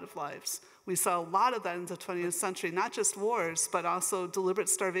away a lot of lives. We saw a lot of that in the 20th century, not just wars, but also deliberate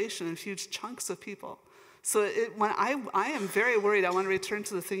starvation of huge chunks of people. So when I am very worried, I want to return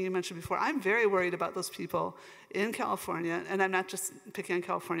to the thing you mentioned before, I'm very worried about those people in California, and I'm not just picking on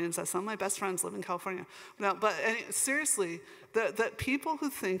Californians, some of my best friends live in California. No, but seriously, that people who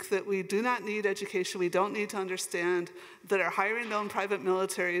think that we do not need education, we don't need to understand, that are hiring their own private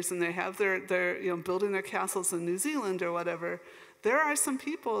militaries and they have their building their castles in New Zealand or whatever, there are some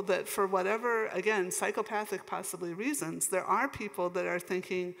people that for whatever, again, psychopathic possibly reasons, there are people that are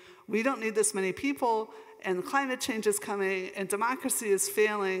thinking, we don't need this many people, and climate change is coming, and democracy is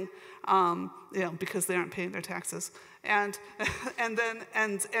failing, because they aren't paying their taxes, and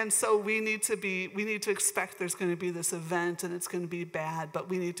so we need to expect there's going to be this event, and it's going to be bad, but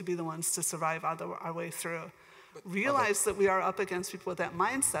we need to be the ones to survive our way through. Realize that we are up against people with that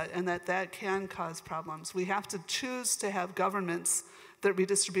mindset, and that can cause problems. We have to choose to have governments that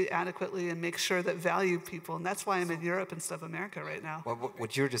redistribute adequately and make sure that value people, and that's why I'm in Europe instead of America right now. Well,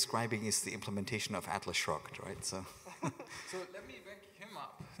 what you're describing is the implementation of Atlas Shrugged, right? So let me back him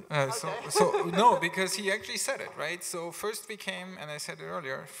up. No, because he actually said it, right? So first we came, and I said it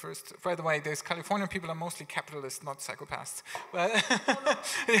earlier, by the way, these Californian people are mostly capitalists, not psychopaths. But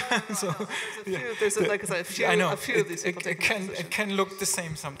there's a few of these people it can look the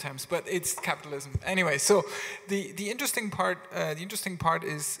same sometimes, but it's capitalism. Anyway, so the interesting part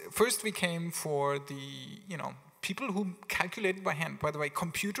is first we came for the, people who calculated by hand. By the way,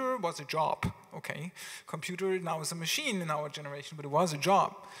 computer was a job, okay? Computer now is a machine in our generation, but it was a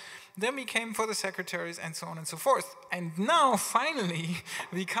job. Then we came for the secretaries and so on and so forth. And now, finally,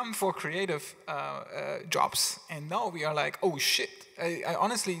 we come for creative jobs. And now we are like, oh shit. I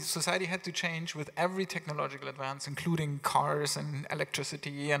honestly, society had to change with every technological advance, including cars and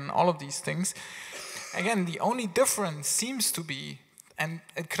electricity and all of these things. Again, the only difference seems to be, and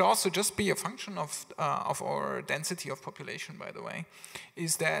it could also just be a function of our density of population, by the way,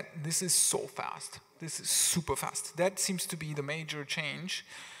 is that this is so fast. This is super fast. That seems to be the major change.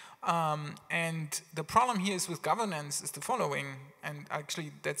 And the problem here is with governance is the following, and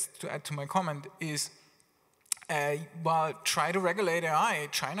actually that's to add to my comment, is well, try to regulate AI.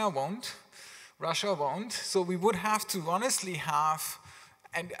 China won't, Russia won't, so we would have to honestly have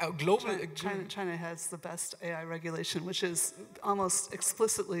a global... China has the best AI regulation, which is almost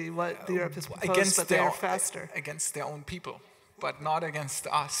explicitly what Europe has proposed, but they are faster. Against their own people, but not against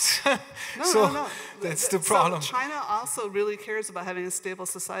us. No. That's the problem. So China also really cares about having a stable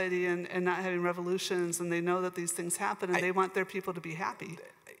society and not having revolutions, and they know that these things happen, and they want their people to be happy.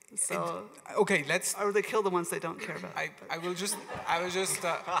 So okay, let's. Or they kill the ones they don't care about. I will just.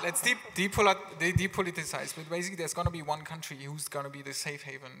 Let's depoliticize. But basically, there's going to be one country who's going to be the safe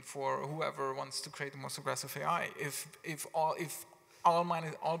haven for whoever wants to create the most aggressive AI. If all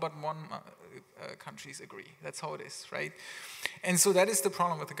but one countries agree, that's how it is, right? And so that is the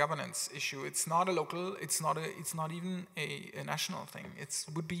problem with the governance issue. It's not a local. It's not even a national thing. It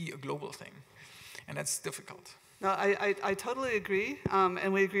would be a global thing, and that's difficult. No, I totally agree,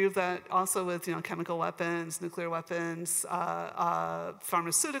 and we agree with that also with chemical weapons, nuclear weapons,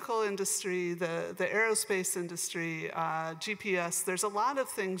 pharmaceutical industry, the aerospace industry, GPS. There's a lot of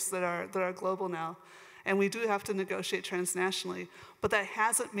things that are global now, and we do have to negotiate transnationally. But that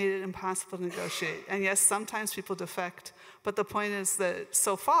hasn't made it impossible to negotiate. And yes, sometimes people defect, but the point is that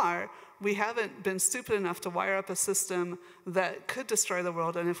so far we haven't been stupid enough to wire up a system that could destroy the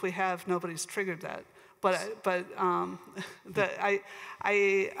world, and if we have, nobody's triggered that. But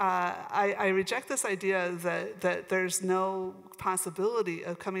I reject this idea that there's no possibility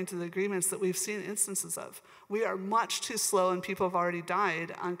of coming to the agreements that we've seen instances of. We are much too slow, and people have already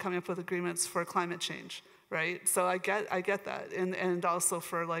died on coming up with agreements for climate change, right? So I get that, and also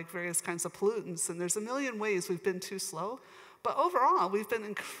for like various kinds of pollutants. And there's a million ways we've been too slow. But overall, we've been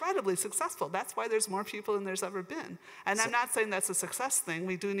incredibly successful. That's why there's more people than there's ever been. And I'm not saying that's a success thing.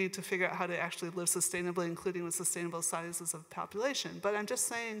 We do need to figure out how to actually live sustainably, including with sustainable sizes of population. But I'm just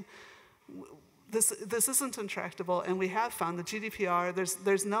saying this isn't intractable, and we have found the GDPR.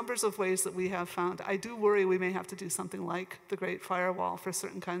 There's numbers of ways that we have found. I do worry we may have to do something like the Great Firewall for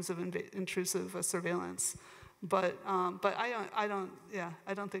certain kinds of intrusive surveillance. But I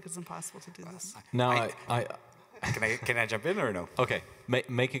don't think it's impossible to do this. Now Can I jump in or no? Okay,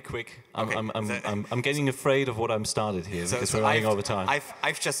 make it quick. Okay. I'm getting afraid of what I'm started here because we're running over time.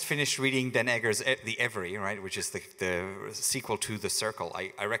 I've just finished reading Dan Egger's The Every, right, which is the sequel to The Circle.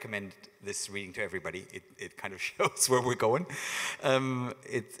 I recommend this reading to everybody. It kind of shows where we're going.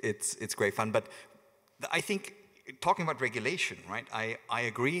 It's great fun. But I think talking about regulation, right? I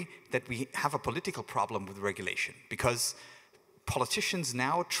agree that we have a political problem with regulation because politicians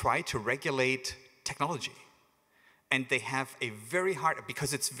now try to regulate technology. And they have a very hard,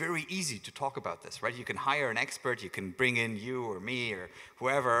 because it's very easy to talk about this, right? You can hire an expert, you can bring in you or me or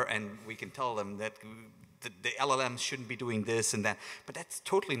whoever, and we can tell them that the LLMs shouldn't be doing this and that. But that's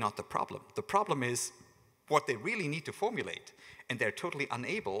totally not the problem. The problem is what they really need to formulate, and they're totally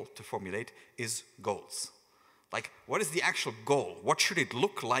unable to formulate, is goals. Like, what is the actual goal? What should it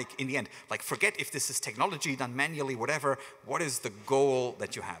look like in the end? Like, forget if this is technology done manually, whatever. What is the goal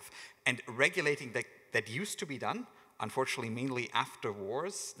that you have? And regulating that used to be done, unfortunately, mainly after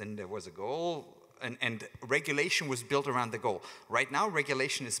wars. Then there was a goal, and regulation was built around the goal. Right now,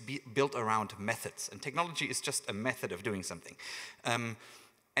 regulation is built around methods, and technology is just a method of doing something.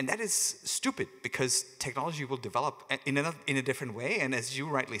 And that is stupid, because technology will develop in a different way. And as you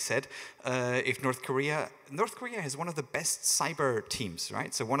rightly said, if North Korea has one of the best cyber teams,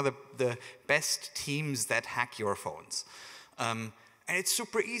 right? So one of the best teams that hack your phones. And it's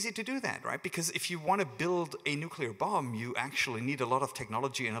super easy to do that, right? Because if you want to build a nuclear bomb, you actually need a lot of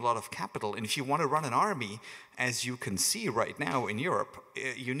technology and a lot of capital. And if you want to run an army, as you can see right now in Europe,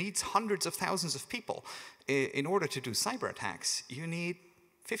 you need hundreds of thousands of people. In order to do cyber attacks, you need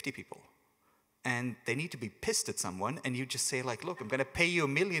 50 people. And they need to be pissed at someone, and you just say, like, look, I'm going to pay you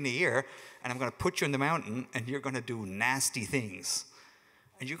 $1 million a year, and I'm going to put you in the mountain, and you're going to do nasty things.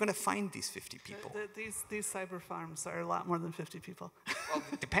 And you're going to find these 50 people. These cyber farms are a lot more than 50 people. Well,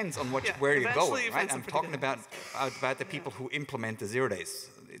 it depends on where you're going, right? I'm talking about the people who implement the 0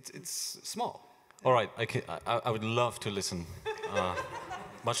 days. It's small. All right, I would love to listen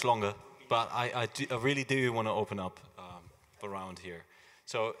much longer, but I really do want to open up around here.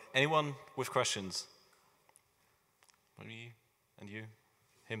 So anyone with questions? Me and you?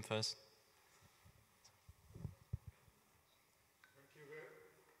 Him first? Thank you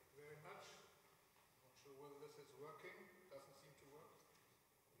very much. Not sure whether this is working. Doesn't seem to work.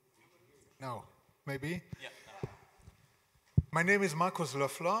 Now, maybe? Yeah. My name is Markus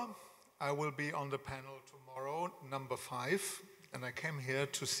Löffler. I will be on the panel tomorrow, number 5, and I came here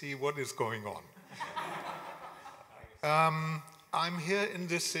to see what is going on. I'm here in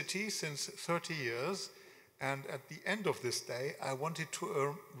this city since 30 years, and at the end of this day, I wanted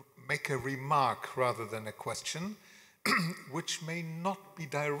to make a remark rather than a question, which may not be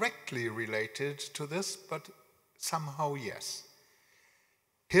directly related to this, but somehow yes.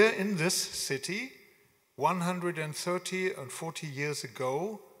 Here in this city, 130 and 40 years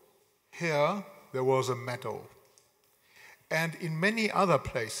ago, here there was a meadow. And in many other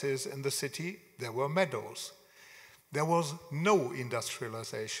places in the city, there were meadows. There was no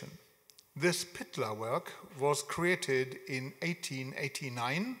industrialization. This Pittler work was created in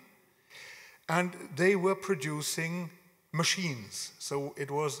 1889, and they were producing machines. So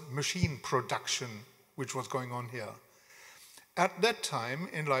it was machine production which was going on here. At that time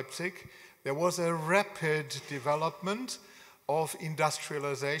in Leipzig, there was a rapid development of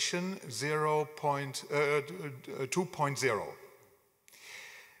industrialization 2.0.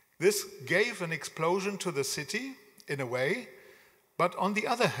 This gave an explosion to the city in a way, but on the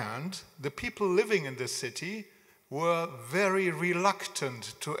other hand, the people living in this city were very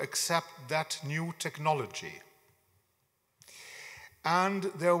reluctant to accept that new technology. And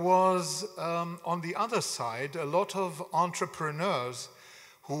there was, on the other side, a lot of entrepreneurs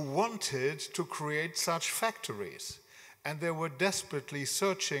who wanted to create such factories. And they were desperately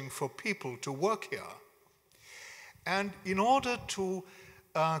searching for people to work here. And in order to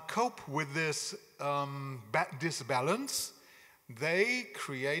cope with this disbalance, they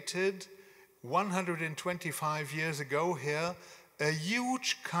created 125 years ago here a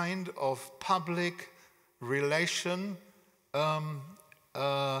huge kind of public relation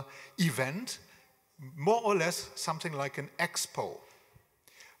event, more or less something like an expo,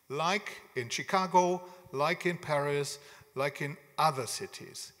 like in Chicago, like in Paris, like in other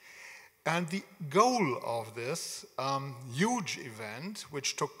cities. And the goal of this huge event,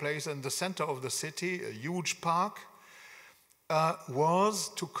 which took place in the center of the city, a huge park, was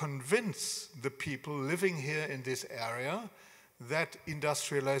to convince the people living here in this area that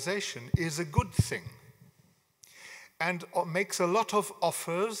industrialization is a good thing, and makes a lot of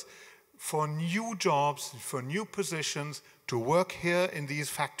offers for new jobs, for new positions to work here in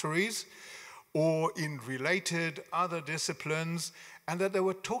these factories or in related other disciplines, and that there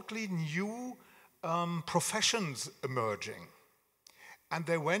were totally new professions emerging. And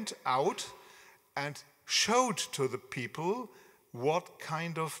they went out and showed to the people what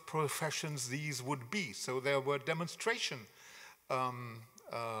kind of professions these would be. So there were demonstration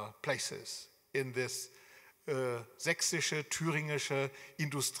places in this sächsische, thüringische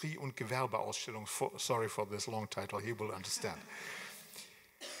Industrie- und Gewerbeausstellung. Sorry for this long title, he will understand.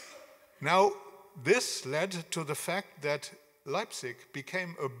 Now, this led to the fact that Leipzig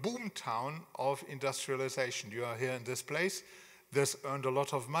became a boom town of industrialization. You are here in this place. This earned a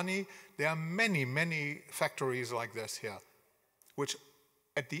lot of money. There are many, many factories like this here, which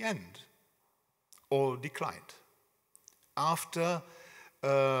at the end all declined. After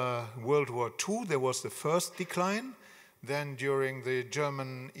World War II, there was the first decline. Then during the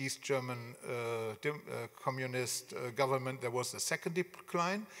East German communist government, there was the second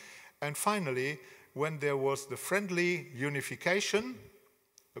decline. And finally, when there was the friendly unification,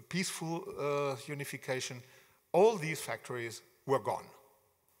 a peaceful unification, all these factories were gone.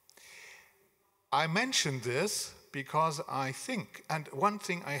 I mention this because I think, and one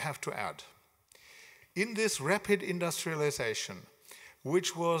thing I have to add, in this rapid industrialization,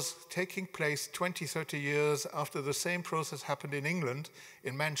 which was taking place 20, 30 years after the same process happened in England,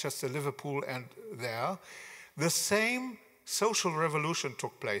 in Manchester, Liverpool, and there, the same social revolution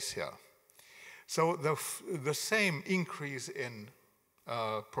took place here. So the same increase in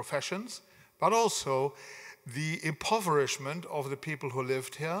professions, but also the impoverishment of the people who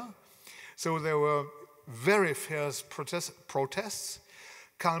lived here. So there were very fierce protests.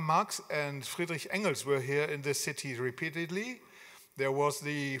 Karl Marx and Friedrich Engels were here in the city repeatedly. There was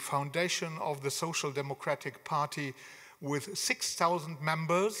the foundation of the Social Democratic Party with 6,000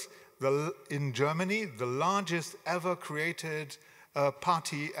 members in Germany, the largest ever created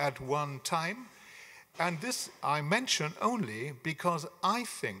party at one time. And this I mention only because I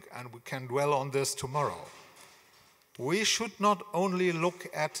think, and we can dwell on this tomorrow, we should not only look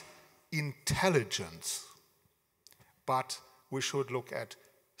at intelligence, but we should look at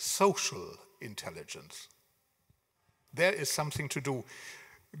social intelligence. There is something to do.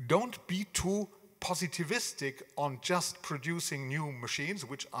 Don't be too positivistic on just producing new machines,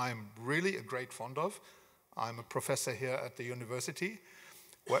 which I'm really a great fond of. I'm a professor here at the university.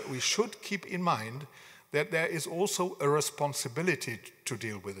 What we should keep in mind that there is also a responsibility to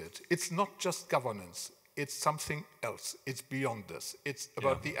deal with it. It's not just governance, it's something else. It's beyond this. It's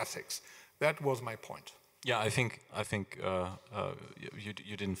about the ethics. That was my point. Yeah, I think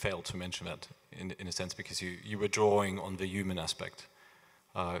you didn't fail to mention that in a sense, because you were drawing on the human aspect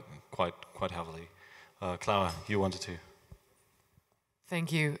quite heavily. Clara, you wanted to.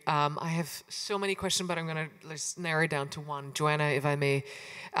 Thank you. I have so many questions, but I'm going to just narrow it down to one. Joanna, if I may.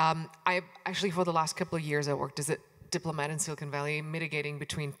 I actually, for the last couple of years, I worked as a diplomat in Silicon Valley, mitigating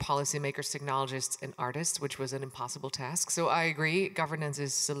between policymakers, technologists, and artists, which was an impossible task. So I agree, governance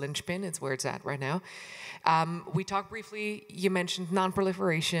is the linchpin. It's where it's at right now. We talked briefly, you mentioned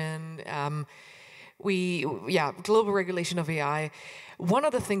non-proliferation, global regulation of AI. One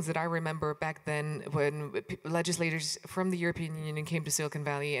of the things that I remember back then when legislators from the European Union came to Silicon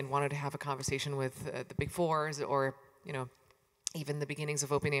Valley and wanted to have a conversation with the Big Fours, or even the beginnings of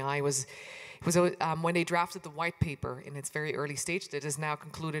OpenAI, was when they drafted the white paper in its very early stage that is now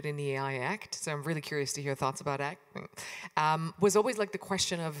concluded in the AI Act. So I'm really curious to hear thoughts about that. Was always like the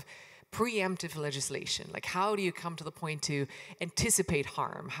question of preemptive legislation. Like, how do you come to the point to anticipate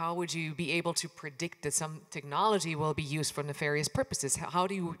harm? How would you be able to predict that some technology will be used for nefarious purposes? How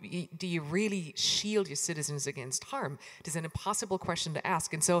do you really shield your citizens against harm? It is an impossible question to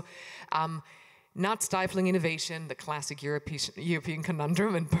ask. And so, not stifling innovation, the classic European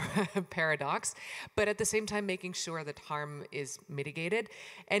conundrum and paradox, but at the same time making sure that harm is mitigated.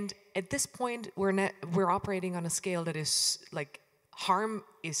 And at this point, we're operating on a scale that is like, harm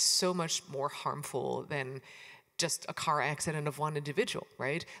is so much more harmful than just a car accident of one individual,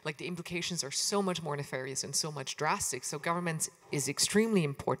 right? Like, the implications are so much more nefarious and so much drastic. So governance is extremely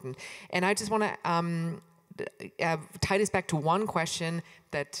important. And I just want to tie this back to one question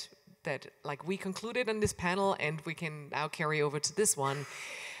that like we concluded on this panel, and we can now carry over to this one.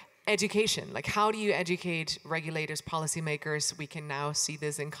 Education. Like, how do you educate regulators, policymakers? We can now see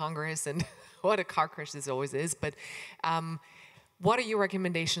this in Congress, and what a car crash this always is. But what are your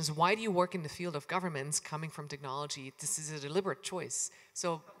recommendations? Why do you work in the field of governments coming from technology? This is a deliberate choice.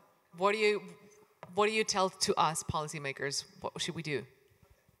 So what do you tell to us, policymakers? What should we do?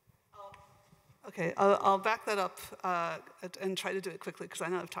 Okay, I'll back that up and try to do it quickly, because I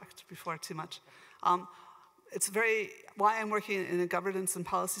know I've talked before too much. Why I'm working in a governance and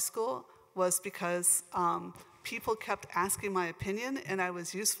policy school was because people kept asking my opinion, and I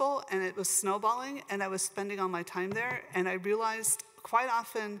was useful, and it was snowballing, and I was spending all my time there, and I realized quite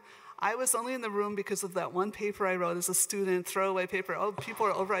often I was only in the room because of that one paper I wrote as a student, throwaway paper. Oh, people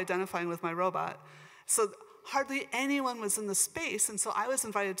are over-identifying with my robot. So hardly anyone was in the space, and so I was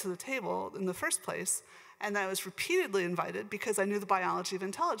invited to the table in the first place, and I was repeatedly invited because I knew the biology of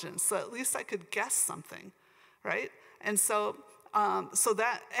intelligence, so at least I could guess something, right? And so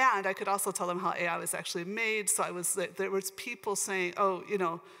and I could also tell them how AI was actually made. So there was people saying, oh,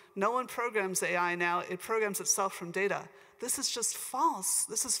 no one programs AI now, it programs itself from data. This is just false.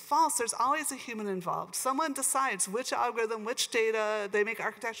 This is false. There's always a human involved. Someone decides which algorithm, which data, they make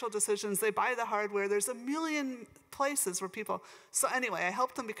architectural decisions, they buy the hardware. There's a million places where people, so anyway, I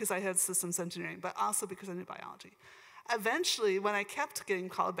helped them because I had systems engineering, but also because I knew biology. Eventually, when I kept getting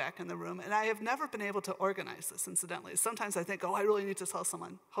called back in the room, and I have never been able to organize this, incidentally. Sometimes I think, oh, I really need to tell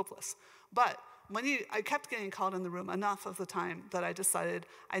someone, hopeless. But I kept getting called in the room enough of the time that I decided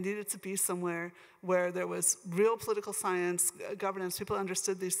I needed to be somewhere where there was real political science, governance, people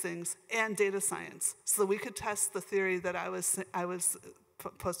understood these things, and data science, so that we could test the theory that I was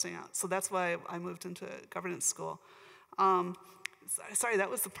posting out. So that's why I moved into governance school. Sorry, that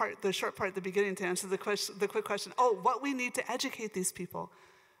was the short part at the beginning to answer the quick question. Oh, what we need to educate these people.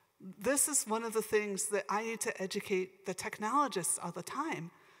 This is one of the things that I need to educate the technologists all the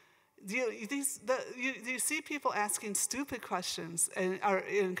time. You see people asking stupid questions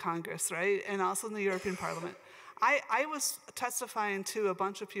in Congress, right? And also in the European Parliament. I was testifying to a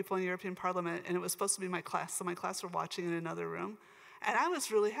bunch of people in the European Parliament, and it was supposed to be my class, so my class were watching in another room. And I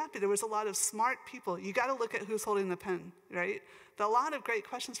was really happy. There was a lot of smart people. You got to look at who's holding the pen, right? A lot of great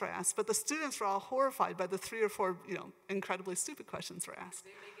questions were asked, but the students were all horrified by the 3 or 4, incredibly stupid questions were asked. They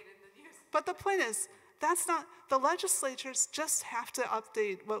make it in the news. But the point is, that's not, the legislatures just have to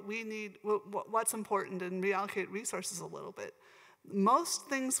update what we need, what's important, and reallocate resources a little bit. Most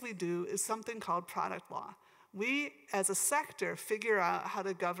things we do is something called product law. We, as a sector, figure out how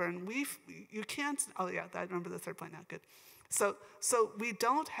to govern. You can't, oh yeah, I remember the third point now, good. So we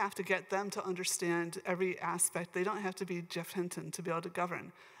don't have to get them to understand every aspect. They don't have to be Jeff Hinton to be able to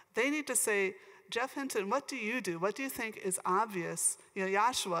govern. They need to say, Jeff Hinton, what do you do? What do you think is obvious? You know,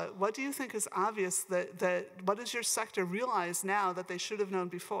 Joshua, what do you think is obvious what does your sector realize now that they should have known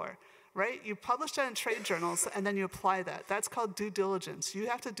before? Right? You publish that in trade journals and then you apply that. That's called due diligence. You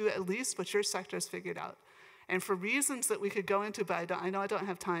have to do at least what your sector has figured out. And for reasons that we could go into, but I know I don't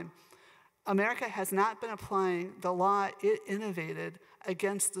have time, America has not been applying the law it innovated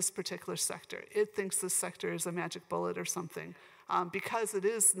against this particular sector. It thinks this sector is a magic bullet or something because it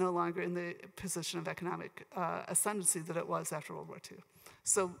is no longer in the position of economic ascendancy that it was after World War II.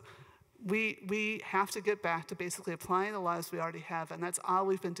 So we have to get back to basically applying the laws we already have, and that's all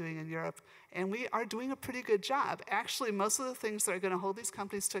we've been doing in Europe. And we are doing a pretty good job. Actually, most of the things that are going to hold these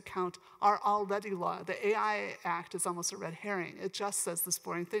companies to account are already law. The AI Act is almost a red herring. It just says this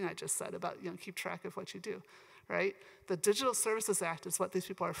boring thing I just said about, keep track of what you do, right? The Digital Services Act is what these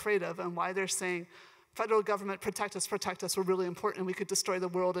people are afraid of and why they're saying, federal government, protect us, we're really important, and we could destroy the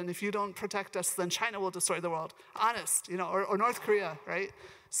world, and if you don't protect us, then China will destroy the world. Honest, or North Korea, right?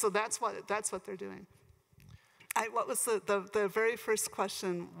 So that's what they're doing. What was the very first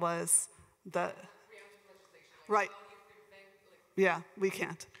question was the... Right. Yeah, we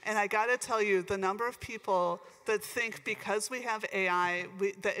can't. And I gotta tell you, the number of people that think because we have AI,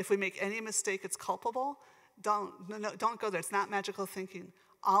 that if we make any mistake, it's culpable, don't go there. It's not magical thinking.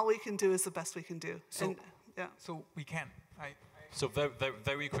 All we can do is the best we can do. So, so we can. So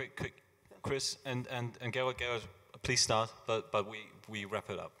very quick, Chris and Gerald, please start, but we wrap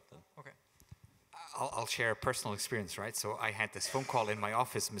it up. Okay. I'll share a personal experience, right? So I had this phone call in my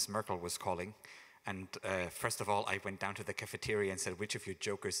office. Miss Merkel was calling. And first of all, I went down to the cafeteria and said, which of you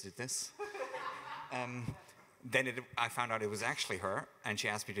jokers did this? Then I found out it was actually her, and she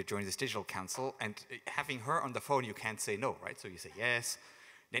asked me to join this digital council. And having her on the phone, you can't say no, right? So you say yes.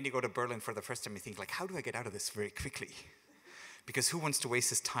 Then you go to Berlin for the first time, you think, like, how do I get out of this very quickly? Because who wants to waste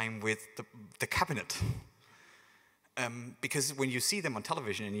his time with the cabinet? Because when you see them on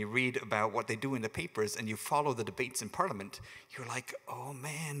television and you read about what they do in the papers and you follow the debates in Parliament, you're like, oh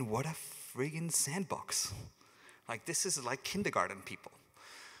man, what a friggin' sandbox. Like, this is like kindergarten people.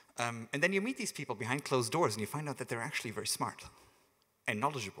 And then you meet these people behind closed doors and you find out that they're actually very smart and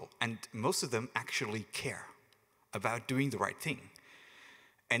knowledgeable. And most of them actually care about doing the right thing.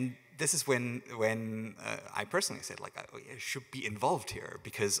 And this is when I personally said, like, I should be involved here,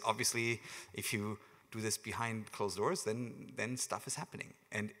 because obviously if you do this behind closed doors, then stuff is happening.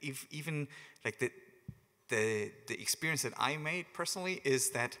 And even like the experience that I made personally is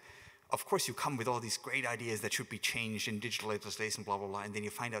that, of course, you come with all these great ideas that should be changed in digital legislation, blah, blah, blah, and then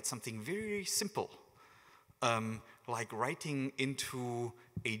you find out something very simple, like writing into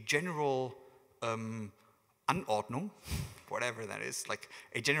a general Anordnung, whatever that is, like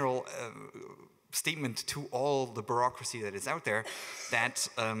a general statement to all the bureaucracy that is out there that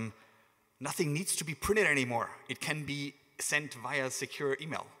nothing needs to be printed anymore. It can be sent via secure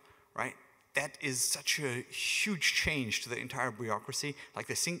email, right? That is such a huge change to the entire bureaucracy. Like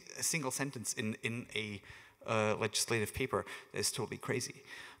a single sentence in a legislative paper is totally crazy.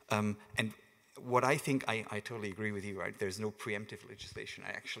 And what I think, I totally agree with you, right? There's no preemptive legislation.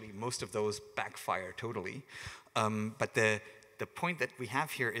 Most of those backfire totally. But the point that we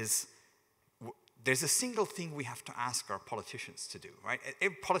have here is there's a single thing we have to ask our politicians to do, right?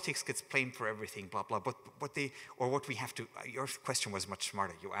 Politics gets blamed for everything, blah, blah, but what we have to, your question was much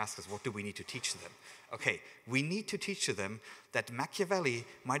smarter. You asked us, what do we need to teach them? Okay, we need to teach to them that Machiavelli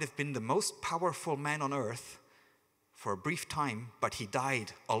might have been the most powerful man on earth for a brief time, but he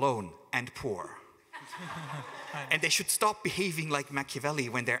died alone and poor. And they should stop behaving like Machiavelli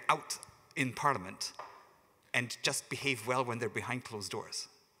when they're out in Parliament and just behave well when they're behind closed doors.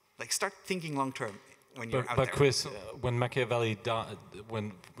 Like, start thinking long term when you're out there. But Chris, when Machiavelli died,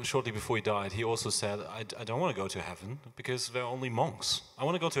 shortly before he died, he also said, I don't want to go to heaven because they're only monks. I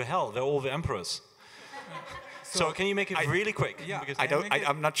want to go to hell. They're all the emperors. So can you make it really quick? Yeah,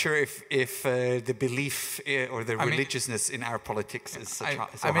 I'm not sure if the belief or the religiousness in our politics is so high.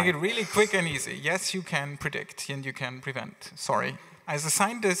 I make it really quick and easy. Yes, you can predict and you can prevent. Sorry. As a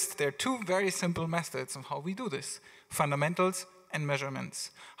scientist, there are two very simple methods of how we do this. Fundamentals and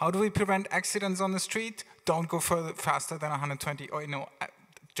measurements. How do we prevent accidents on the street? Don't go faster than 120. Oh no,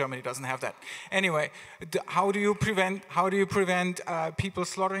 Germany doesn't have that. Anyway, how do you prevent people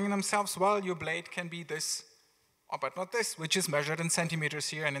slaughtering themselves? Well, your blade can be this, but not this, which is measured in centimeters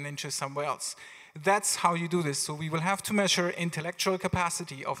here and in inches somewhere else. That's how you do this. So we will have to measure intellectual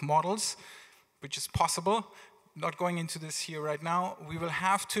capacity of models, which is possible. Not going into this here right now. We will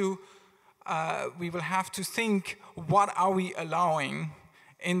have to think, what are we allowing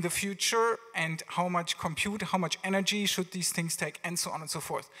in the future, and how much compute, how much energy should these things take, and so on and so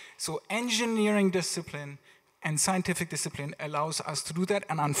forth. So engineering discipline and scientific discipline allows us to do that,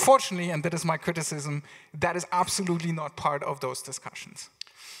 and unfortunately, and that is my criticism, that is absolutely not part of those discussions.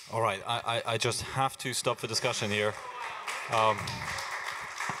 All right, I just have to stop the discussion here.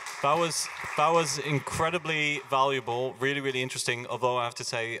 That was incredibly valuable, really, really interesting, although I have to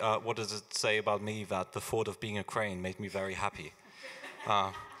say, what does it say about me that the thought of being a crane made me very happy?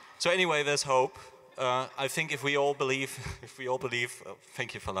 So anyway, there's hope. I think if we all believe,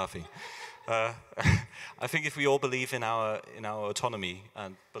 thank you for laughing. I think if we all believe in our autonomy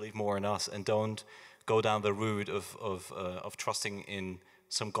and believe more in us and don't go down the route of trusting in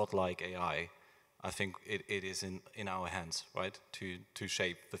some godlike AI, I think it is in our hands, right, to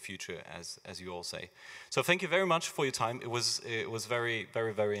shape the future, as you all say. So thank you very much for your time. It was very,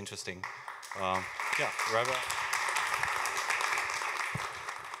 very, very interesting. Yeah, Rebecca.